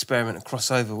to experiment and cross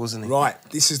over, wasn't he? Right,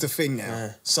 this is the thing now.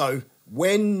 Yeah. So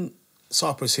when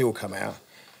Cypress Hill came out,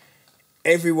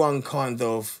 everyone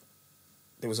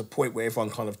there was a point where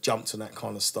everyone kind of jumped on that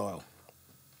kind of style.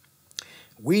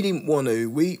 We didn't want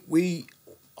to,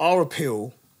 our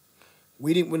appeal,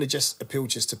 we didn't want to just appeal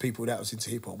just to people that was into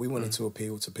hip hop. We wanted to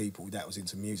appeal to people that was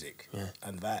into music,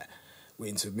 and that were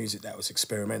into music that was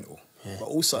experimental. Yeah. But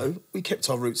also, we kept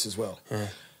our roots as well. Yeah.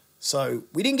 So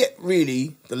we didn't get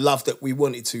really the love that we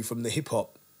wanted to from the hip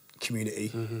hop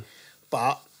community,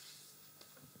 but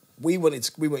we wanted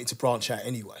to branch out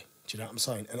anyway. Do you know what I'm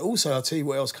saying? And also, I'll tell you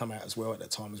what else came out as well at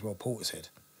that time as well, Portishead.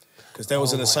 Because they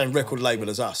was in the same record label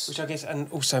as us. Which I guess, and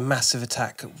also Massive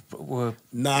Attack were...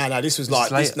 No, this was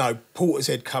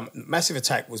Portishead Massive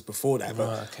Attack was before that,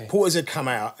 but Portishead come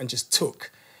out and just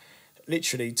took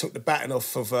the baton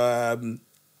off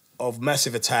of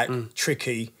Massive Attack,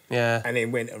 Tricky, and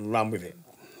then went and run with it.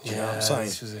 Do you know what I'm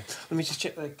saying? Let me just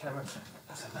check the camera.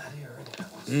 That's a mad era,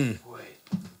 isn't it? Boy.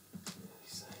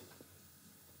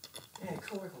 Yeah,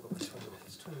 cool. We've got 20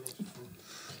 minutes. 20 minutes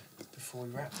before we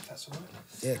wrap, if that's all right.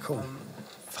 Yeah, cool.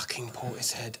 Fucking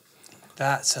Portishead.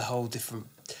 That's a whole different...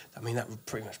 I mean, that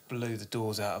pretty much blew the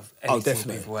doors out of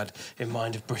anything people had in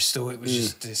mind of Bristol. It was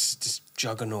just this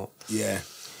juggernaut. Yeah.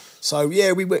 So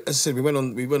yeah, we went. As I said, we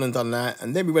went and done that,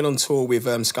 and then we went on tour with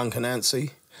Skunk Anansi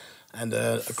and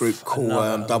a group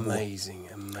called Double. Amazing.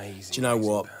 Do you know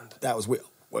what? Band. That was.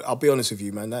 I'll be honest with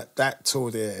you, man. That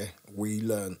tour there, we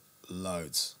learned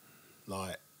loads,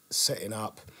 like setting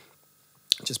up,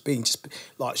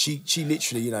 like she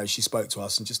literally, she spoke to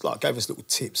us and just like gave us little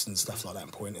tips and stuff like that,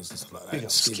 and pointers and stuff like that. Big up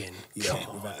Skin, yeah,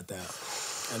 without a doubt.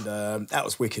 And that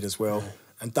was wicked as well. Yeah.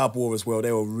 And Dub War as well,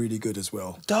 they were really good as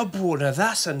well. Dub War, now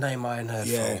that's a name I hadn't heard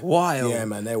for a while. Yeah,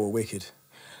 man, they were wicked.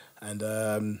 And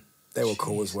they were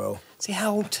cool as well. See,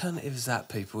 how alternative is that,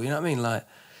 people? You know what I mean? Like,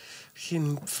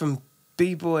 from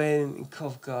Bboy in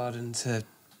Covent Garden to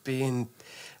being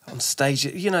on stage,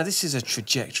 this is a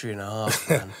trajectory and a half,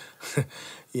 man.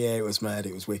 Yeah, it was mad,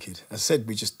 it was wicked. As I said,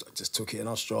 we just took it in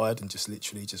our stride and just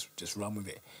literally just run with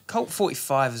it. Colt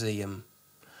 45 as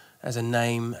a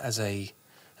name, as a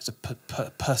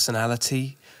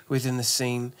personality within the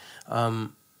scene,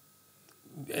 and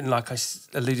like I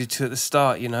alluded to at the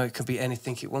start, it can be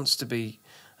anything it wants to be.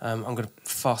 I'm going to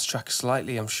fast track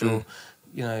slightly, I'm sure,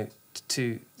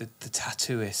 to the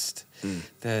tattooist,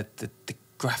 the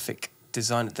graphic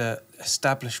designer, the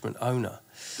establishment owner.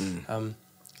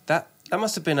 That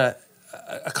must have been a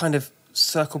kind of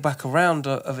circle back around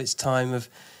of its time of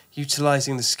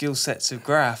utilising the skill sets of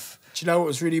Graff. Do you know what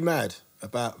was really mad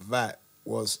about that?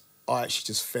 Was I actually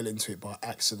just fell into it by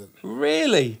accident.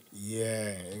 Really? Yeah,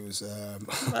 it was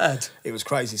mad. It was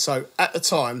crazy. So at the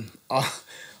time, I'd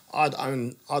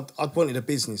wanted a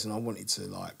business and I wanted to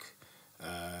there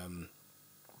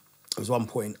was one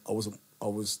point I wasn't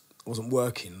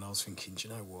working and I was thinking, do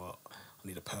you know what? I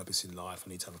need a purpose in life.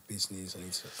 I need to have a business. I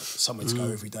need somewhere to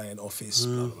go every day, an office.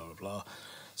 Blah blah blah blah.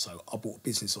 So I bought a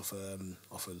business off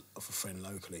a friend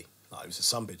locally. Like it was a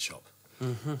sunbed shop.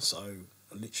 So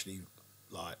I literally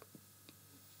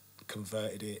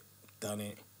converted it, done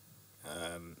it,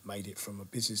 made it from a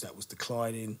business that was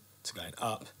declining to going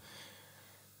up.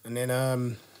 And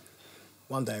then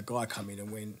one day a guy come in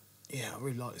and went, yeah, I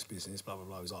really like this business, blah, blah,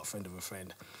 blah. He was like a friend of a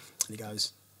friend. And he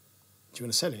goes, do you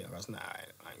want to sell it? I goes, nah,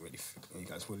 I ain't really. And he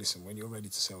goes, well, listen, when you're ready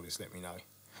to sell this, let me know.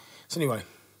 So anyway,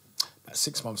 about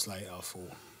 6 months later, I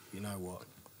thought, you know what?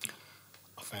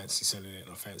 I fancy selling it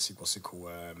and I fancy,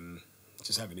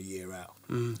 just having a year out,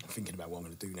 thinking about what I'm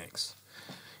going to do next.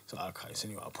 So okay, so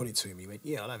anyway, I put it to him. He went,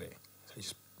 yeah, I'll have it. So he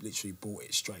just literally bought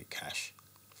it straight cash.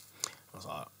 I was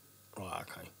like, right,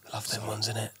 okay. Love them ones,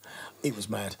 innit? It was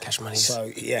mad. Cash money.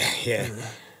 So yeah.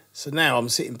 So now I'm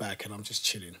sitting back and I'm just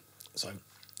chilling. So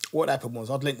what happened was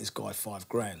I'd lent this guy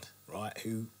 $5,000, right?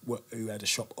 Who had a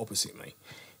shop opposite me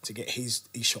to get his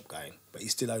shop going, but he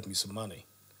still owed me some money.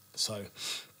 So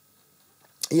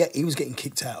yeah, he was getting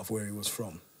kicked out of where he was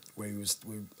from. Where he was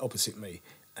opposite me,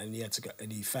 and he had to go,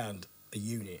 and he found a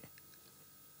unit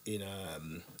in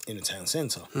a town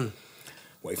centre.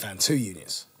 Well, he found 2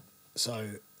 units, So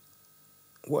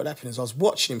what happened is I was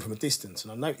watching him from a distance,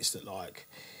 and I noticed that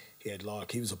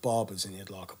he was a barber's, and he had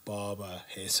like a barber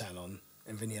hair salon,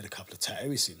 and then he had a couple of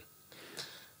tattooists in.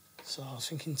 So I was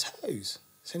thinking, tattoos.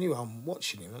 So anyway, I'm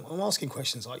watching him. I'm asking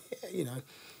questions like, yeah, you know,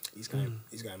 he's going,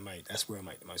 mate, that's where I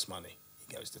make the most money.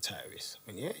 He goes, the tattooists.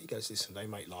 I mean, yeah, he goes, listen, they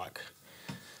make like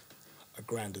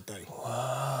 $1,000 a day.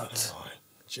 What? Like,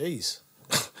 jeez.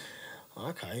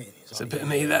 Okay. It's like, a bit of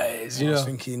me, that is, you know. I was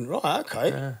thinking, right,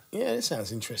 okay. Yeah, that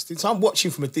sounds interesting. So I'm watching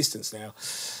from a distance now.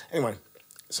 Anyway,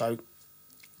 so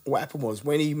what happened was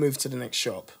when he moved to the next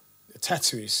shop, the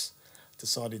tattooist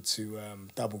decided to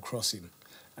double cross him,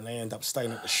 and they ended up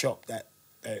staying at the shop that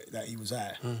he was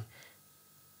at.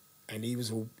 And he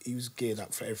was geared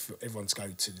up for everyone to go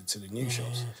to the new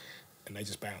shops, and they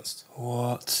just bounced.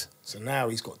 What? So now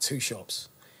he's got 2 shops,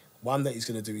 one that he's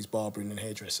going to do his barbering and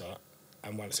hairdresser,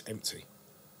 and one that's empty.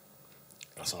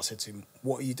 And so I said to him,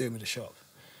 "What are you doing with the shop?"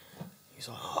 He's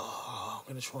like, "Oh, I'm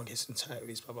going to try and get some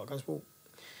tattoos." Blah blah. I goes, "Well,"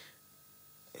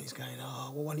 and he's going,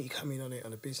 "Oh, well, why don't you come in on it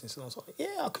on a business?" And I was like,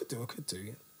 "Yeah, I could do."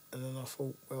 And then I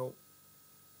thought, well,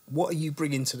 what are you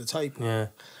bringing to the table? Yeah.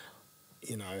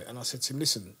 You know, and I said to him,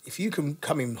 listen, if you can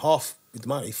come in half with the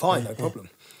money, fine, no problem.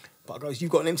 But I goes,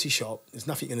 you've got an empty shop, there's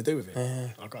nothing you're going to do with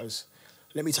it. I goes,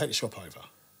 let me take the shop over.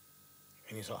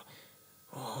 And he's like,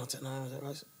 oh, I don't know. I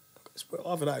goes,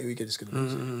 well, either that or you're just going to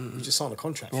lose it. You just signed a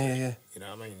contract for it. Yeah. You know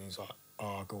what I mean? And he's like,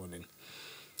 oh, go on then.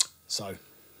 So I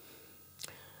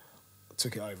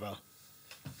took it over,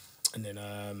 and then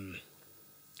I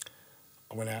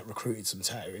went out, recruited some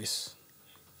tattooists,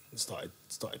 and started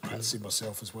practicing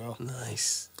myself as well.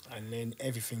 Nice. And then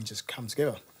everything just come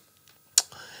together.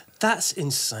 That's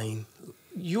insane.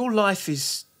 Your life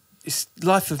is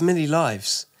life of many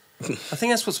lives. I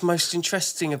think that's what's most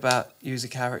interesting about you as a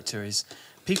character is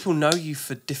people know you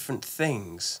for different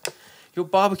things. Your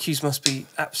barbecues must be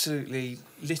absolutely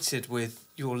littered with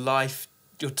your life,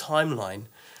 your timeline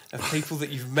of people that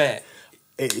you've met.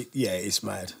 Yeah, it's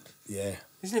mad. Yeah.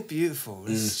 Isn't it beautiful?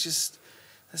 It's just,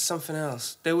 that's something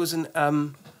else. There was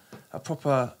a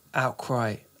proper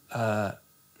outcry to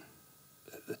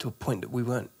a point that we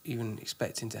weren't even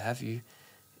expecting to have you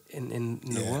in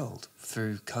the world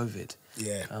through COVID.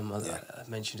 Yeah. I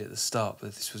mentioned it at the start,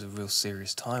 but this was a real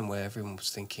serious time where everyone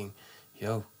was thinking,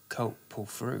 yo, Colt, pull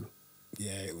through.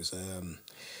 Yeah, it was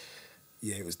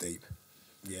deep.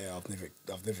 Yeah, I've never,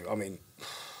 I mean,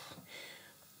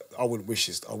 I wouldn't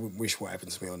wish what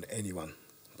happened to me on anyone.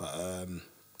 But,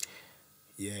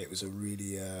 yeah, it was a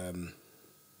really,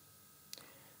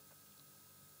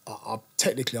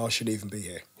 technically I shouldn't even be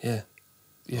here. Yeah.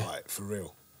 Like, for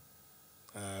real.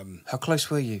 How close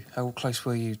were you? How close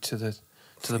were you to the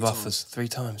buffers? 3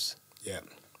 times. Yeah,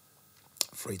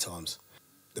 3 times.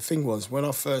 The thing was, when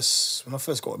I first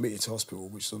got admitted to hospital,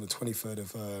 which was on the 23rd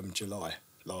of July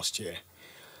last year,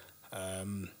 I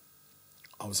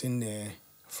was in there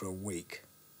for a week,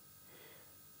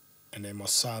 and then my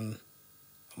son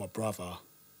and my brother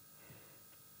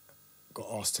got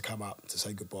asked to come up to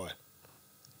say goodbye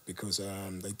because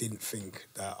they didn't think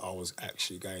that I was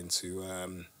actually going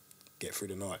to get through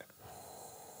the night.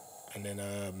 And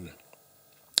then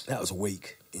that was a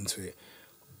week into it.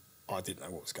 I didn't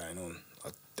know what was going on.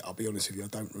 I'll be honest with you, I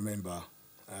don't remember.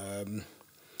 I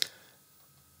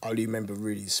only remember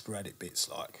really sporadic bits,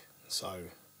 like. So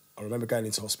I remember going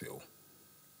into hospital.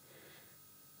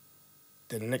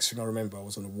 Then the next thing I remember, I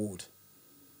was on a ward.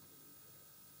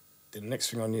 Then the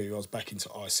next thing I knew, I was back into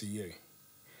ICU.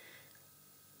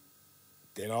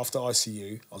 Then after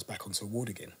ICU, I was back onto a ward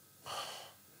again.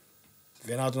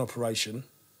 Then I had an operation,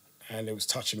 and it was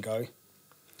touch and go.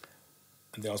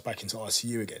 And then I was back into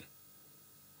ICU again.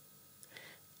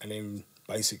 And then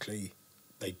basically,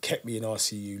 they kept me in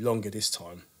ICU longer this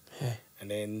time. Yeah.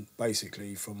 And then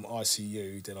basically from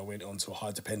ICU, then I went on to a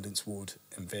high dependence ward,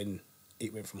 and then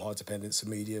it went from high dependence to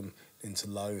medium, then to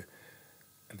low,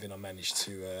 and then I managed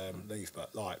to leave.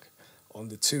 But like on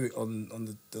the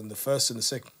first and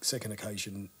the second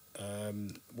occasion,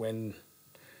 when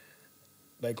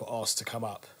they got asked to come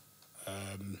up,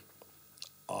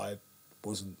 I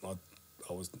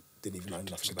didn't even know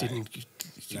nothing about it.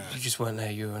 You just weren't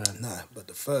there. You were. No, but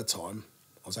the third time,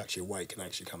 I was actually awake and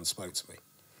actually come and spoke to me.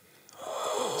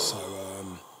 So,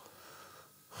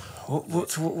 what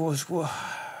was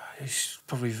it's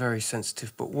probably very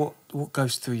sensitive, but what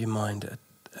goes through your mind at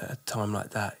a time like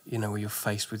that? You know, where you're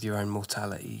faced with your own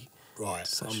mortality. Right,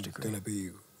 I'm going to be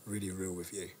really real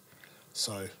with you.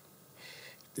 So,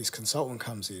 this consultant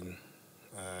comes in,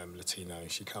 Latino.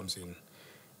 She comes in,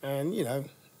 and you know,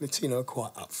 Latino are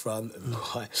quite upfront and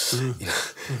quite, you know,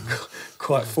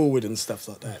 quite forward and stuff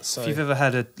like that. So if you've ever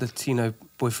had a Latino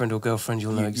boyfriend or girlfriend,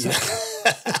 you'll know exactly.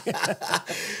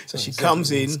 So she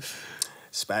comes in,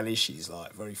 Spanish. She's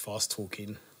like very fast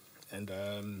talking, and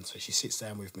so she sits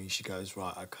down with me. She goes,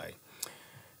 right, okay.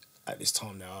 At this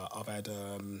time now, I had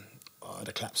a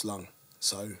collapsed lung.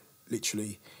 So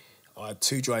literally, I had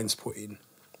 2 drains put in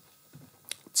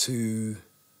to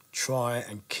try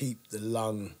and keep the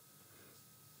lung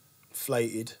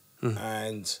inflated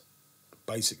and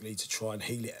basically to try and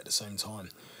heal it at the same time.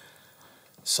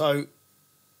 So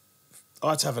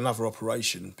I had to have another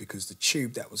operation because the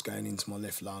tube that was going into my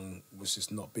left lung was just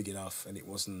not big enough, and it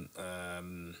wasn't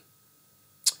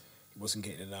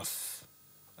getting enough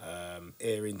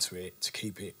air into it to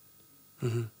keep it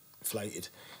inflated.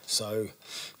 So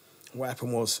what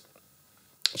happened was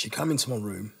she came into my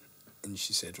room and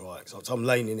she said, right, so I'm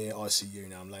laying in there, ICU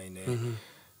now, I'm laying there, and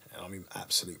I'm in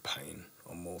absolute pain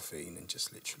on morphine and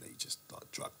just literally just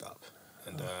like drugged up.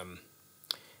 And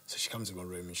so she comes in my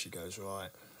room and she goes, right,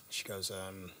 she goes,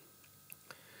 your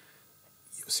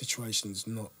situation's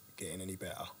not getting any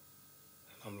better.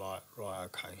 And I'm like, right,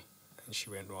 okay. And she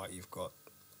went, right, you've got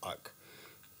like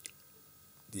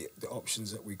the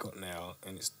options that we got now,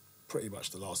 and it's pretty much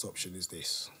the last option is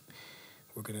this.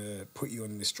 We're gonna put you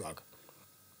on this drug.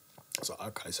 So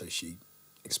okay, so she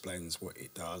explains what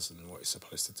it does and what it's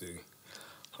supposed to do.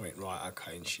 I went, right,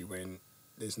 okay, and she went,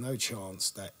 there's no chance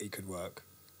that it could work.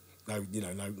 No, you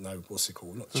know, no, what's it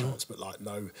called? Not chance, but like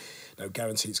no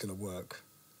guarantee it's gonna work.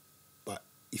 But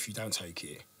if you don't take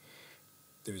it,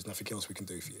 there is nothing else we can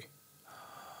do for you.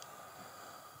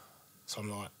 So I'm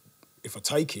like, if I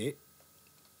take it,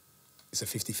 it's a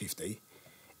 50-50.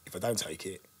 If I don't take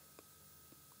it,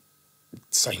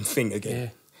 same thing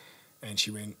again. Yeah. And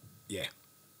she went, yeah.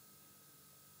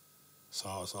 So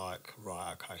I was like,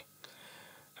 right, okay.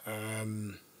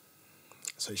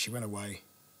 So she went away,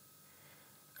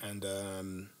 and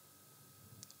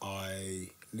I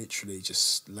literally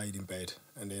just laid in bed,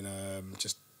 and then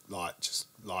just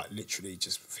literally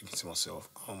just thinking to myself,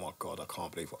 oh my God, I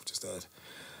can't believe what I've just heard.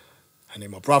 And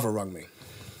then my brother rang me,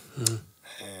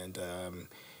 and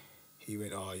he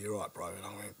went, oh, you're right, bro. And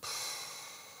I went,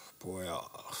 boy,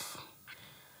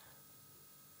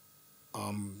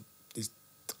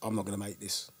 I'm not going to make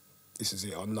this. This is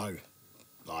it, I know.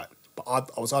 Like, but I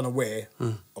was unaware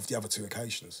of the other 2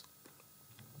 occasions.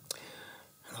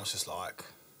 And I was just like,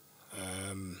 I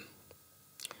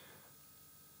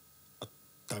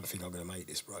don't think I'm going to make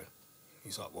this, bro.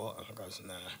 He's like, what? And I goes,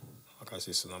 nah. I goes,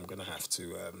 listen, I'm going to have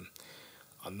to,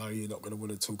 I know you're not going to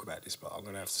want to talk about this, but I'm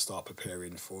going to have to start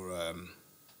preparing for,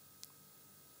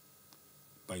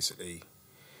 basically,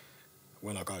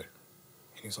 when I go. And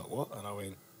he's like, what? And I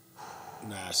went,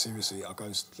 nah, seriously. I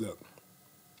goes, look,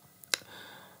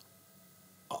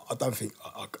 I don't think,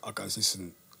 I goes,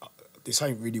 listen, this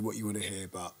ain't really what you want to hear,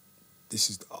 but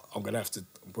this is, we're going to have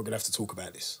to talk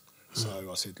about this. So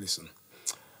I said, listen,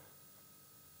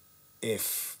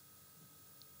 if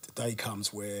the day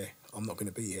comes where I'm not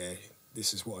going to be here,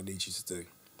 this is what I need you to do.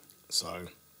 So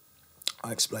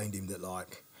I explained to him that,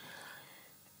 like,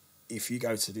 if you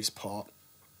go to this part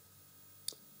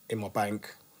in my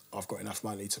bank, I've got enough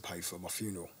money to pay for my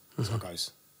funeral. So I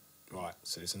goes, right,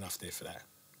 so there's enough there for that.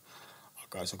 I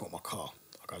goes, I've got my car.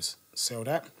 I goes, sell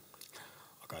that.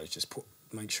 I goes, just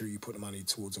make sure you put the money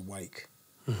towards a wake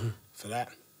for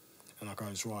that. And I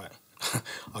goes, right.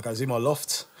 I goes, in my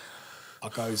loft, I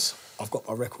goes, I've got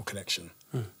my record collection.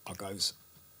 I goes,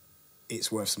 it's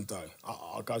worth some dough.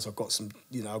 I goes, I've got some,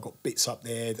 you know, I've got bits up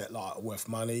there that like are worth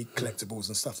money, collectibles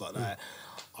and stuff like that.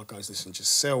 I goes, listen,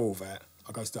 just sell all that.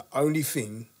 I goes, the only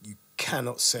thing you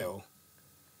cannot sell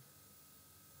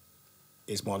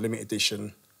is my limited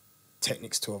edition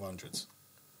Technics 1200s.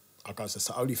 I goes, that's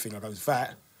the only thing. I goes,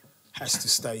 that has to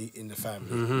stay in the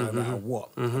family, no matter what.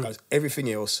 I goes, everything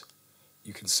else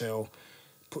you can sell,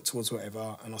 put towards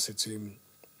whatever. And I said to him,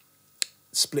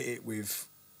 split it with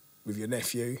your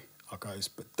nephew. I goes,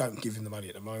 but don't give him the money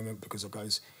at the moment, because I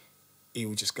goes, he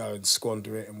will just go and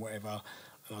squander it and whatever.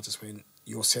 And I just went,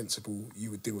 you're sensible,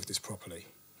 you would deal with this properly.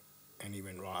 And he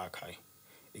went, right, okay.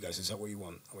 He goes, is that what you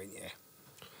want? I went, yeah.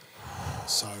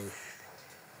 So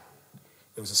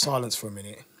there was a silence for a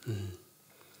minute.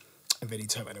 And then he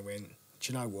turned around and went,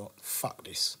 do you know what? Fuck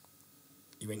this.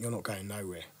 He went, you're not going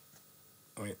nowhere.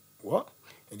 I went, what?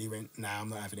 And he went, nah, I'm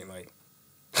not having it, mate.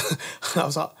 And I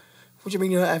was like, what do you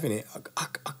mean you're not having it?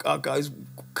 I goes,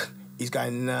 he's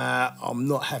going, nah, I'm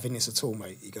not having this at all,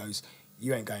 mate. He goes,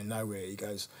 you ain't going nowhere. He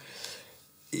goes,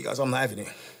 I'm not having it.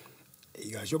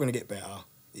 He goes, you're going to get better.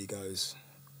 He goes,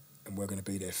 and we're going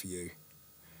to be there for you.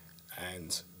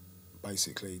 And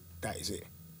basically, that is it.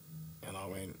 And I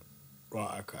went,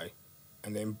 right, okay.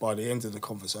 And then by the end of the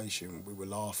conversation, we were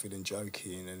laughing and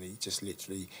joking, and he just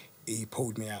literally, he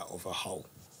pulled me out of a hole.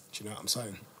 Do you know what I'm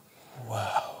saying?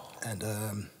 Wow.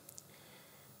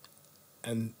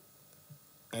 And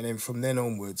then from then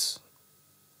onwards,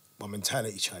 my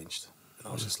mentality changed. And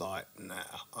I was just like, nah,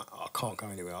 I can't go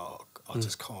anywhere. I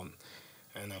just can't.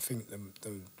 And I think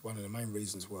one of the main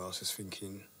reasons were I was just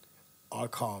thinking,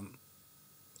 I've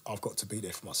got to be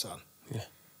there for my son. Yeah.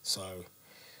 So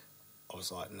I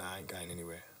was like, nah, I ain't going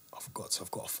anywhere. I've got to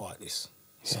fight this.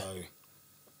 Yeah. So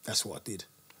that's what I did.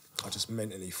 I just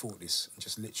mentally fought this and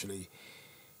just literally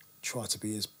tried to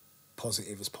be as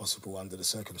positive as possible under the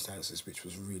circumstances, which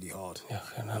was really hard. Yeah,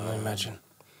 I can imagine.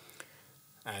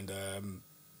 And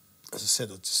as I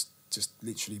said, I just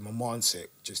literally my mindset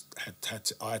just I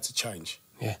had to change.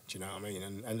 Yeah. Do you know what I mean?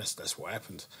 And that's what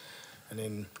happened. And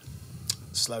then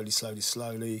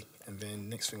slowly, and then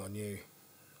next thing I knew,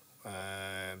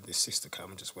 this sister came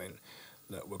and just went,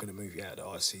 look, we're going to move you out of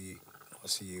the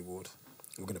ICU ward.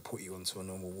 We're going to put you onto a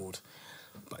normal ward,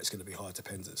 but it's going to be high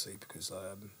dependency because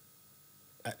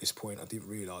at this point I didn't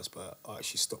realise, but I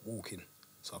actually stopped walking,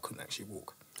 so I couldn't actually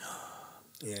walk.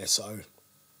 Yeah, so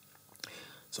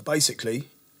basically,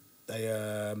 they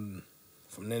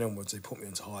from then onwards they put me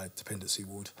into high dependency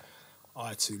ward. I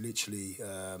had to literally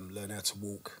learn how to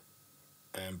walk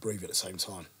and breathe at the same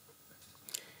time.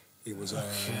 It was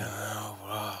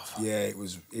yeah, it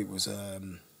was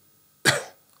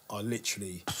I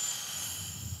literally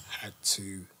had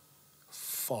to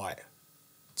fight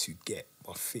to get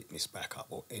my fitness back up,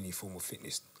 or any form of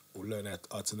fitness, or I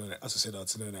had to learn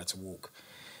how to walk.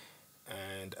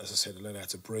 And as I said, I learned how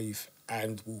to breathe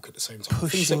and walk at the same time.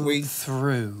 Pushing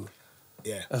through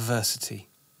yeah. adversity.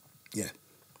 Yeah.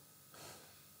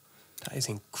 That is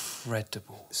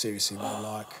incredible. Seriously, man,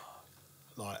 like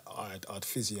I had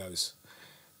physios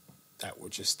that were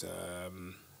just...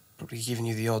 Probably giving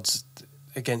you the odds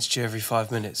against you every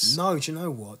 5 minutes. No, do you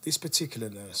know what? This particular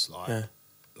nurse,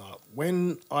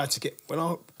 when I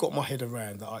got my head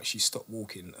around that I actually stopped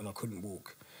walking and I couldn't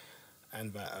walk,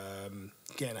 and that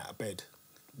getting out of bed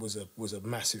was a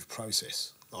massive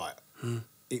process.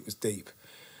 It was deep,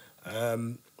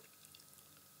 and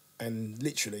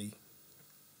literally,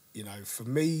 you know, for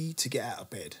me to get out of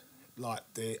bed, like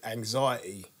the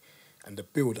anxiety and the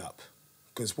build up,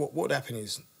 because what would happen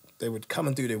is they would come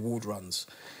and do their ward runs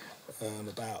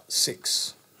about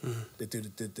 6. They do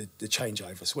the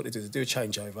changeover. So what they do a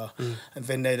changeover, and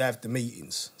then they'd have the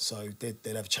meetings. So they'd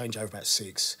have a changeover about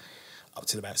 6. Up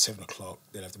till about 7 o'clock,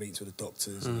 they'd have the meetings with the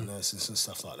doctors and the nurses and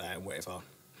stuff like that and whatever.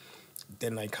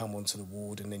 Then they come onto the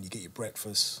ward and then you get your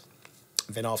breakfast.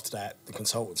 And then after that, the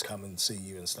consultants come and see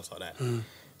you and stuff like that.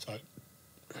 So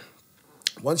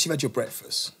once you've had your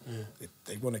breakfast,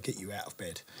 they want to get you out of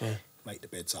bed, make the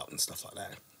beds up and stuff like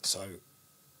that. So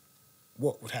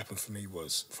what would happen for me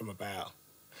was from about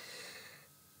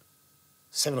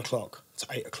 7 o'clock to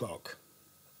 8 o'clock,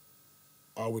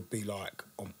 I would be like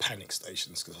on panic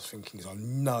stations because I was thinking, I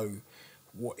know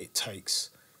what it takes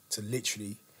to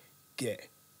literally get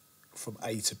from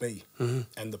A to B,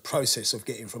 and the process of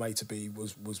getting from A to B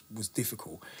was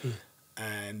difficult,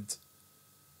 and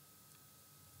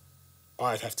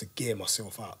I'd have to gear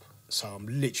myself up. So I'm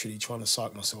literally trying to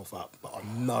psych myself up, but I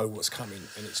know what's coming,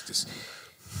 and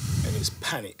it's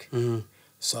panic.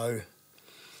 So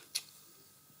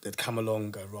they'd come along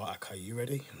and go, right, okay, you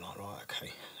ready? I'm like, right,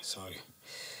 okay. So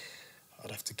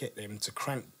I'd have to get them to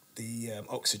crank the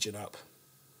oxygen up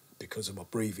because of my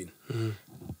breathing. And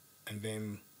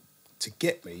then to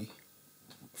get me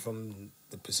from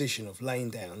the position of laying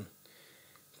down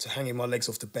to hanging my legs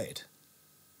off the bed.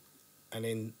 And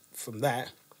then from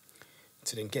that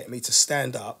to then get me to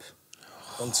stand up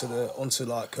onto the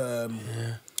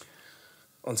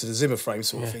Zimmer frame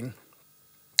sort of thing.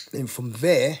 Then from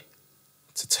there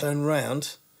to turn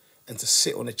round and to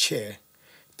sit on a chair.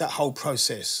 That whole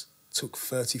process took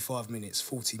 35 minutes,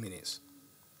 40 minutes,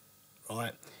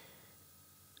 right?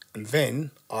 And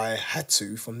then I had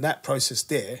to, from that process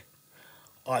there,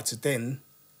 I had to then,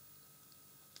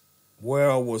 where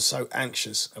I was so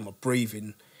anxious and my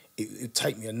breathing, it would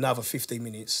take me another 15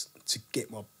 minutes to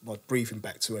get my breathing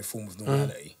back to a form of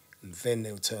normality. And then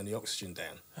they'll turn the oxygen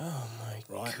down. Oh,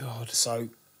 my God. So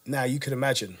now you can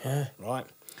imagine, right?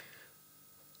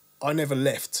 I never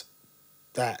left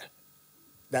that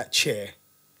chair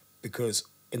because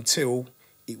until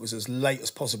it was as late as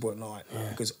possible at night,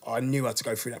 because I knew I had to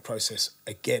go through that process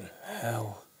again.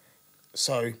 Hell.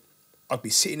 So I'd be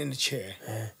sitting in the chair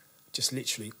just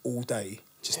literally all day,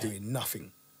 just doing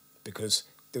nothing because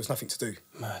there was nothing to do.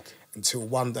 Mad. Until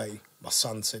one day my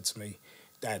son said to me,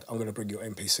 Dad, I'm going to bring your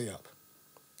NPC up.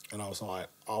 And I was like,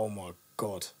 oh my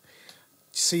God.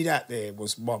 See, that there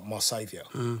was my saviour.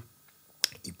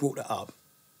 He brought that up.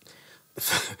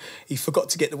 He forgot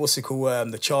to get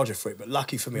the charger for it, but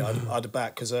lucky for me, I had a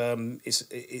back because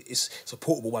it's a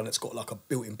portable one that's got like a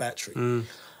built-in battery. And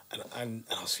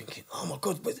I was thinking, oh my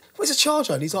God, where's the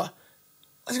charger? And he's like,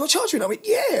 has he got a charger in it? I went,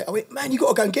 yeah. I went, man, you got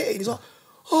to go and get it. And he's like,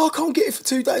 oh, I can't get it for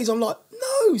 2 days. I'm like,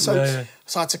 no. So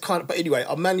I had to but anyway,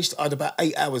 I had about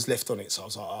 8 hours left on it. So I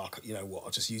was like, oh, you know what?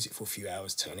 I'll just use it for a few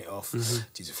hours, turn it off.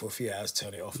 Use it for a few hours,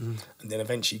 turn it off. And then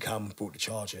eventually brought the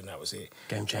charger, and that was it.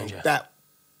 Game changer. And that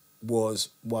was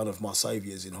one of my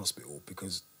saviours in hospital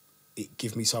because it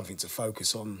gave me something to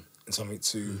focus on and something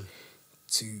to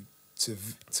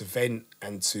vent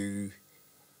and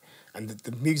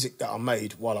the music that I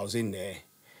made while I was in there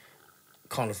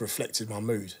kind of reflected my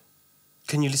mood.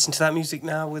 Can you listen to that music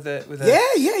now with a?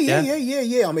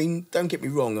 Yeah. I mean, don't get me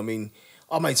wrong. I mean,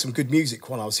 I made some good music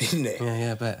when I was in there.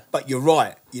 Yeah, I bet. But you're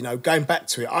right. You know, going back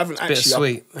to it, I haven't Bit of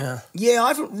sweet. I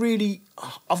haven't really.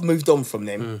 I've moved on from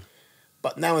them.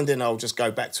 But now and then I'll just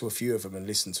go back to a few of them and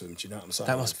listen to them. Do you know what I'm saying?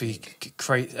 That must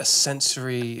create a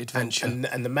sensory adventure.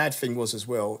 And the mad thing was as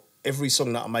well, every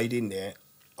song that I made in there,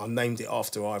 I named it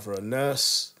after either a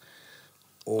nurse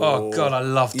or... Oh, God, I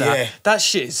love that. Yeah. That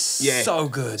shit is so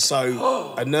good.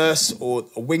 So a nurse or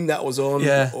a wing that was on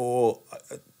or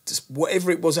just whatever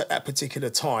it was at that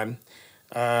particular time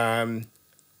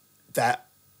that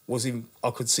was in...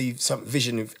 I could see some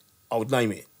vision of... I would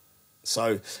name it.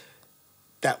 So...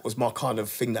 that was my kind of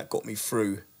thing that got me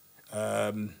through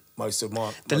most of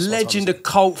my... The legend of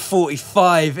Colt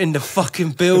 45 in the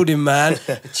fucking building, man.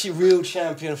 Real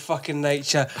champion of fucking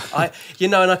nature.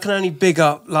 And I can only big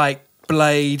up, like,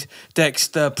 Blade,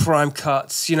 Dexter, Prime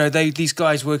Cuts. You know, these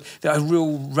guys were a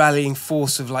real rallying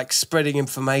force of, like, spreading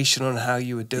information on how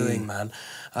you were doing, man.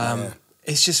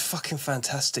 It's just fucking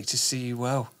fantastic to see you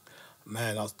well.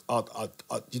 Man, I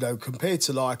you know, compared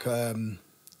to, like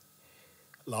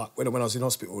when I was in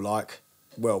hospital, like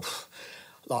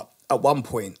at one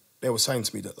point they were saying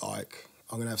to me that like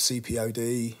I'm gonna have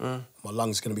CPOD, my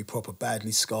lungs are gonna be proper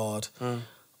badly scarred,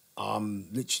 I'm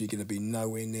literally gonna be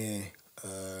nowhere near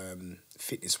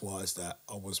fitness wise that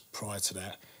I was prior to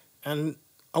that, and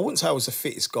I wouldn't say I was the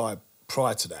fittest guy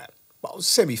prior to that, but I was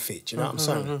semi-fit. You know what I'm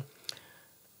saying?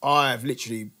 I've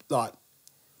literally like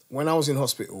when I was in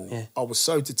hospital, I was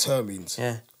so determined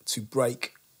to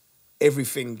break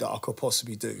everything that I could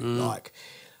possibly do. Like,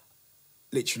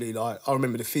 literally, like, I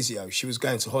remember the physio, she was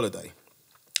going to holiday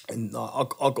and I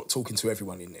got talking to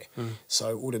everyone in there.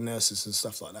 So all the nurses and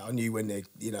stuff like that, I knew when they,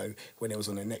 you know, when they was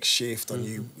on their next shift, I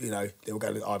knew, you know, they were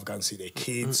going to either go and see their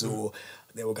kids or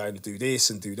they were going to do this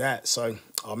and do that. So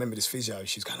I remember this physio,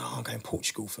 she was going, oh, I'm going to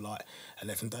Portugal for like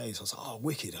 11 days. I was like, oh,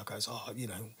 wicked. I goes, oh, you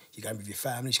know, you going with your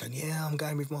family? She's going, yeah, I'm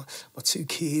going with my 2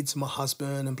 kids, my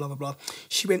husband and blah, blah, blah.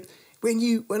 She went,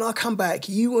 when I come back,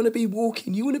 you want to be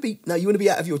walking, you want to be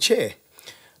out of your chair.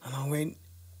 And I went,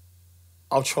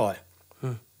 I'll try.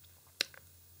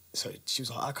 So she was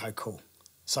like, okay, cool.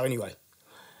 So anyway,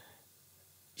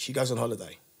 she goes on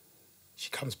holiday.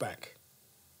 She comes back.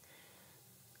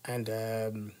 And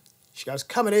she goes,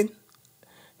 coming in.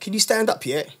 Can you stand up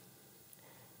yet?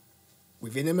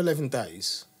 Within them 11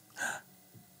 days,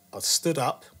 I stood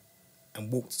up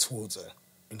and walked towards her.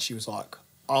 And she was like,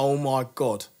 oh my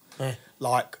God.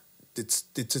 Like the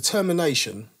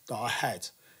determination that I had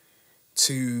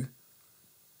to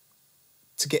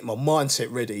get my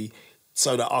mindset ready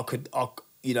so that I could,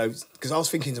 you know, because I was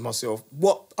thinking to myself,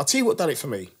 I'll tell you what done it for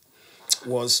me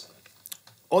was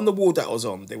on the ward that I was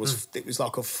on, it was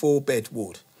like a 4-bed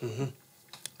ward.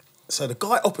 So the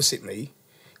guy opposite me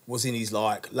was in his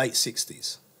like late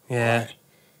 60s. Yeah. Right?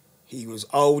 He was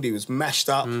old, he was mashed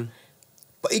up,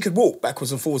 but he could walk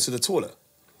backwards and forwards to the toilet.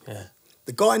 Yeah.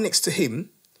 The guy next to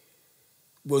him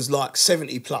was like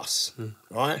 70 plus,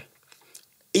 right?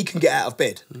 He can get out of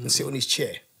bed and sit on his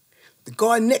chair. The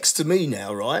guy next to me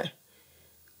now, right,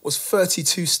 was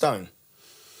 32 stone,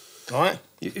 right?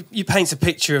 You paint a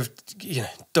picture of, you know,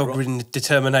 dog-ridden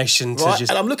determination to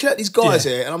just... And I'm looking at these guys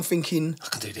here and I'm thinking... I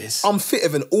can do this. I'm fitter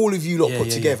than all of you lot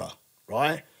put together,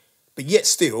 right? But yet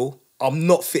still, I'm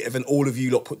not fitter than all of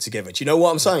you lot put together. Do you know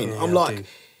what I'm saying? Yeah, I'm like...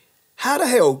 How the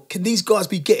hell can these guys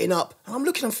be getting up? And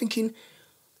I'm thinking...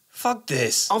 Fuck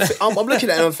this. I'm looking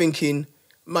at it and I'm thinking,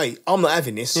 mate, I'm not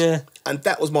having this. Yeah. And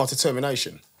that was my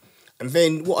determination. And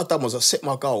then what I'd done was I set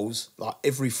my goals like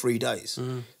every 3 days.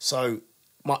 So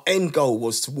my end goal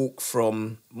was to walk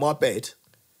from my bed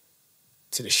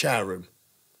to the shower room,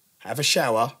 have a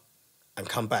shower and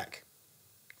come back,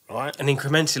 right? And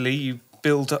incrementally you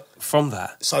build up from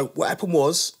that? So what happened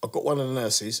was, I got one of the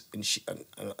nurses, and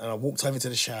I walked over to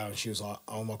the shower, and she was like,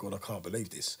 "Oh my God, I can't believe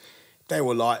this." They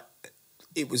were like,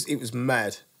 it was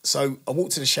mad. So I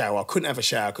walked to the shower. I couldn't have a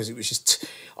shower because it was just.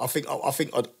 I think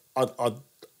I'd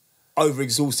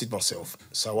over-exhausted myself.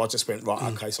 So I just went, right,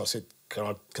 okay. So I said, can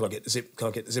I get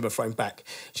the Zimmer frame back?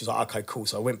 She was like, okay, cool.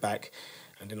 So I went back,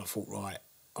 and then I thought, right,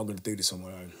 I'm going to do this on my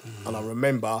own. And I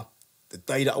remember the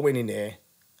day that I went in there,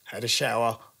 had a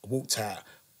shower, I walked out,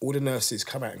 all the nurses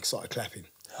come out and started clapping.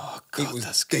 Oh God, it was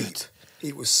that's deep. good.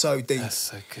 It was so deep. That's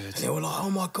so good. And they were like, oh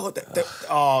my God,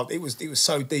 it was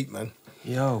so deep, man.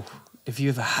 Yo, if you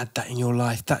ever had that in your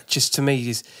life, that just to me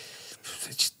is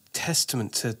just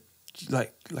testament to,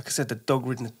 like I said, the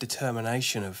dog-ridden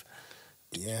determination of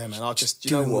yeah, man. I just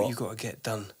doing what you got to get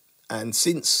done. And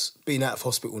since being out of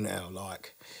hospital now,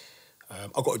 like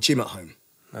I've got a gym at home.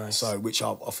 Nice. So, which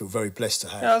I feel very blessed to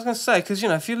have. Yeah, I was going to say, because,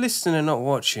 if you're listening and not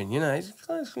watching, you're looking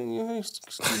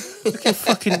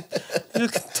fucking, you're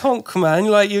looking tonk, man.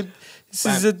 Like, this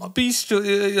is a beast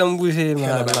I'm with here,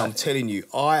 man. Man, I'm telling you,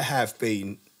 I have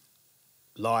been,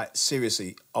 like,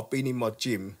 seriously, I've been in my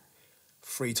gym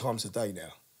 3 times a day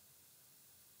now.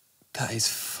 That is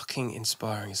fucking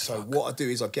inspiring as fuck. What I do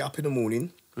is I get up in the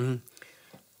morning,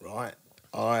 right?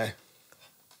 I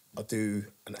do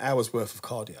an hour's worth of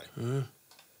cardio.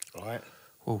 Right.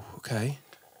 Oh, okay.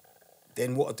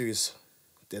 Then what I do is,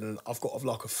 then I've got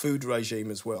like a food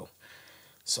regime as well.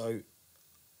 So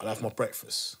I'll have my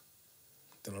breakfast.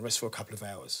 Then I'll rest for a couple of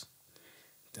hours.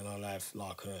 Then I'll have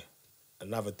like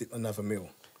another meal.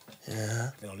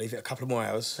 Yeah. Then I'll leave it a couple of more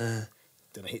hours.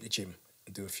 Then I hit the gym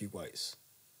and do a few weights.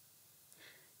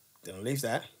 Then I'll leave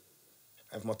that,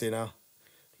 have my dinner,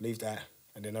 leave that,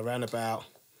 and then around about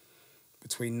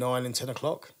between 9 and 10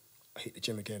 o'clock, I hit the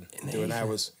gym again and do an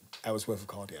hour's worth of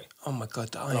cardio. Oh my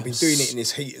God. And I've been doing it in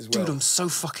this heat as well. Dude, I'm so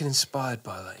fucking inspired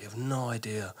by that. You have no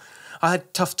idea. I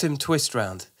had Tough Tim Twist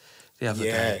round the other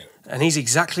day. And he's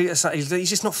exactly, he's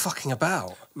just not fucking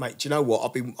about. Mate, do you know what?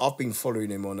 I've been following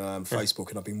him on Facebook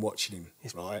and I've been watching him.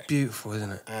 It's right? beautiful,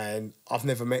 isn't it? And I've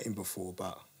never met him before,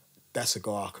 but that's a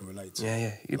guy I can relate to.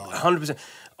 Yeah. Like, 100%.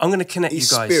 I'm going to connect you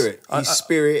guys. He's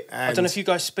spirit. And I don't know if you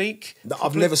guys speak.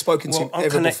 I've never spoken to him ever before.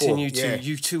 I'm connecting you two.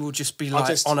 You two will just be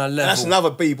like on a level. That's another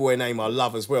B-boy name I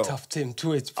love as well. Tough Tim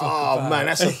Twist. Oh, man,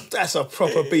 that's a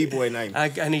proper B-boy name.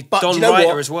 And he's Don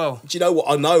Writer as well. Do you know what?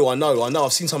 I know.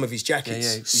 I've seen some of his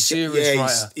jackets. Yeah. Serious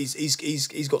writer.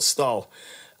 He's got style.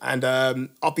 And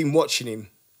I've been watching him.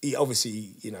 He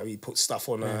obviously, he puts stuff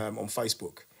on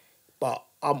Facebook. But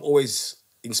I'm always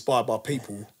inspired by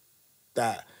people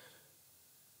that,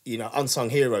 unsung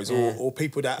heroes or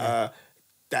people that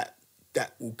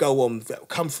that will go on, that will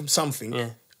come from something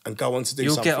and go on to do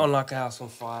something. You'll get on like a house on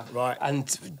fire. Right. And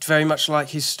very much like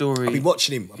his story. I've been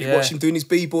watching him. I've been watching him doing his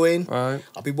b-boying. Right.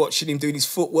 I've been watching him doing his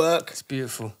footwork. It's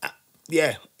beautiful.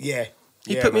 Yeah.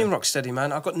 He put me in Rocksteady,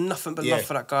 man. I've got nothing but love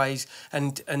for that guy.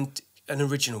 And an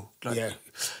original.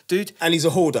 Dude. And he's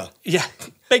a hoarder. Yeah.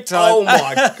 Big time. Oh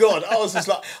my God. I was just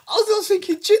like, I was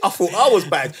thinking, I thought I was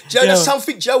bad. Do you know that's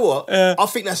something, Joe what? I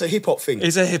think that's a hip hop thing.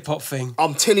 It's a hip hop thing.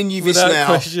 I'm telling you this Without now.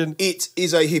 question. It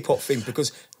is a hip hop thing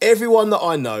because everyone that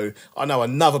I know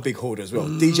another big hoarder as well.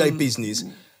 DJ Business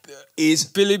is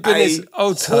Billy Business,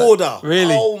 a hoarder.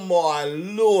 Really? Oh my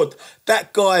Lord.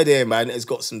 That guy there, man, has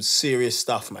got some serious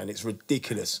stuff, man. It's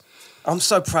ridiculous. I'm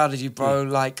so proud of you, bro.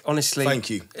 Like, honestly. Thank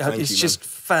you. It's just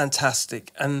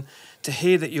fantastic. And to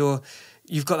hear that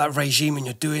you've got that regime and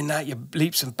you're doing that, your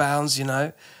leaps and bounds,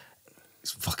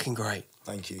 it's fucking great.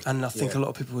 Thank you. And I think a lot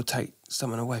of people would take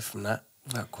something away from that,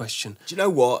 without question. Do you know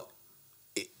what?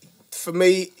 For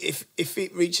me, if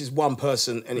it reaches one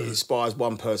person and it inspires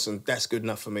one person, that's good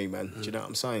enough for me, man. Do you know what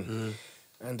I'm saying?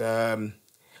 And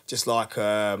just like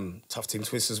Tough Tim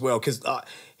Twist as well, because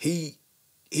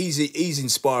he's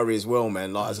inspiring as well,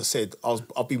 man. Like as I said,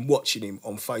 I've been watching him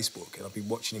on Facebook and I've been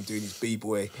watching him doing his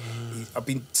b-boy. I've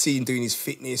been seeing him doing his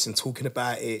fitness and talking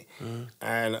about it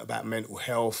and about mental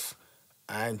health.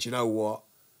 And you know what?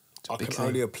 I can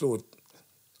only applaud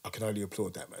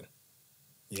that, man.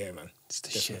 Yeah, man. It's the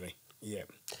Definitely. shit. Yeah.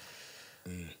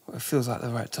 Well, it feels like the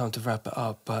right time to wrap it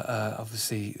up, but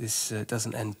obviously this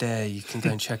doesn't end there. You can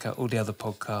go and check out all the other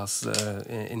podcasts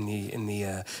in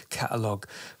the catalogue.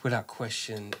 Without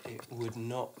question, it would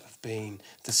not have been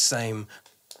the same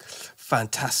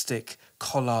fantastic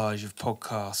collage of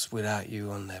podcasts without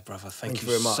you on there, brother. Thank you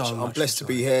very much. So much. I'm blessed to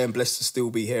be here and blessed to still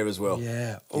be here as well.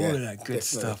 Yeah, all of that good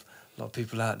stuff. A lot of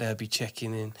people out there be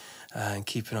checking in and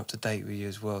keeping up to date with you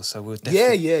as well. So we'll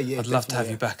definitely, I'd love to have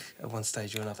you back at one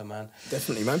stage or another, man.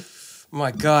 Definitely, man.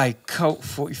 My guy, Colt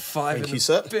 45 Thank in you, the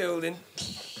sir. building.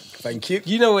 Thank you.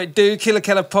 You know what it do. Killa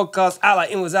Kela podcast. Out like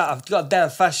in was out. I've got a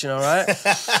damn fashion, all right?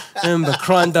 Remember,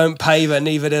 crime don't pay, but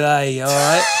neither do they, all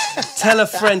right? Tell a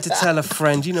friend to tell a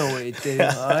friend. You know what it do,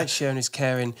 all right? Sharing is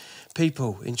caring.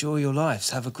 People, enjoy your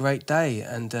lives. Have a great day.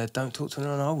 And don't talk to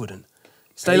anyone I wouldn't.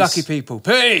 Stay lucky, people.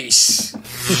 Peace.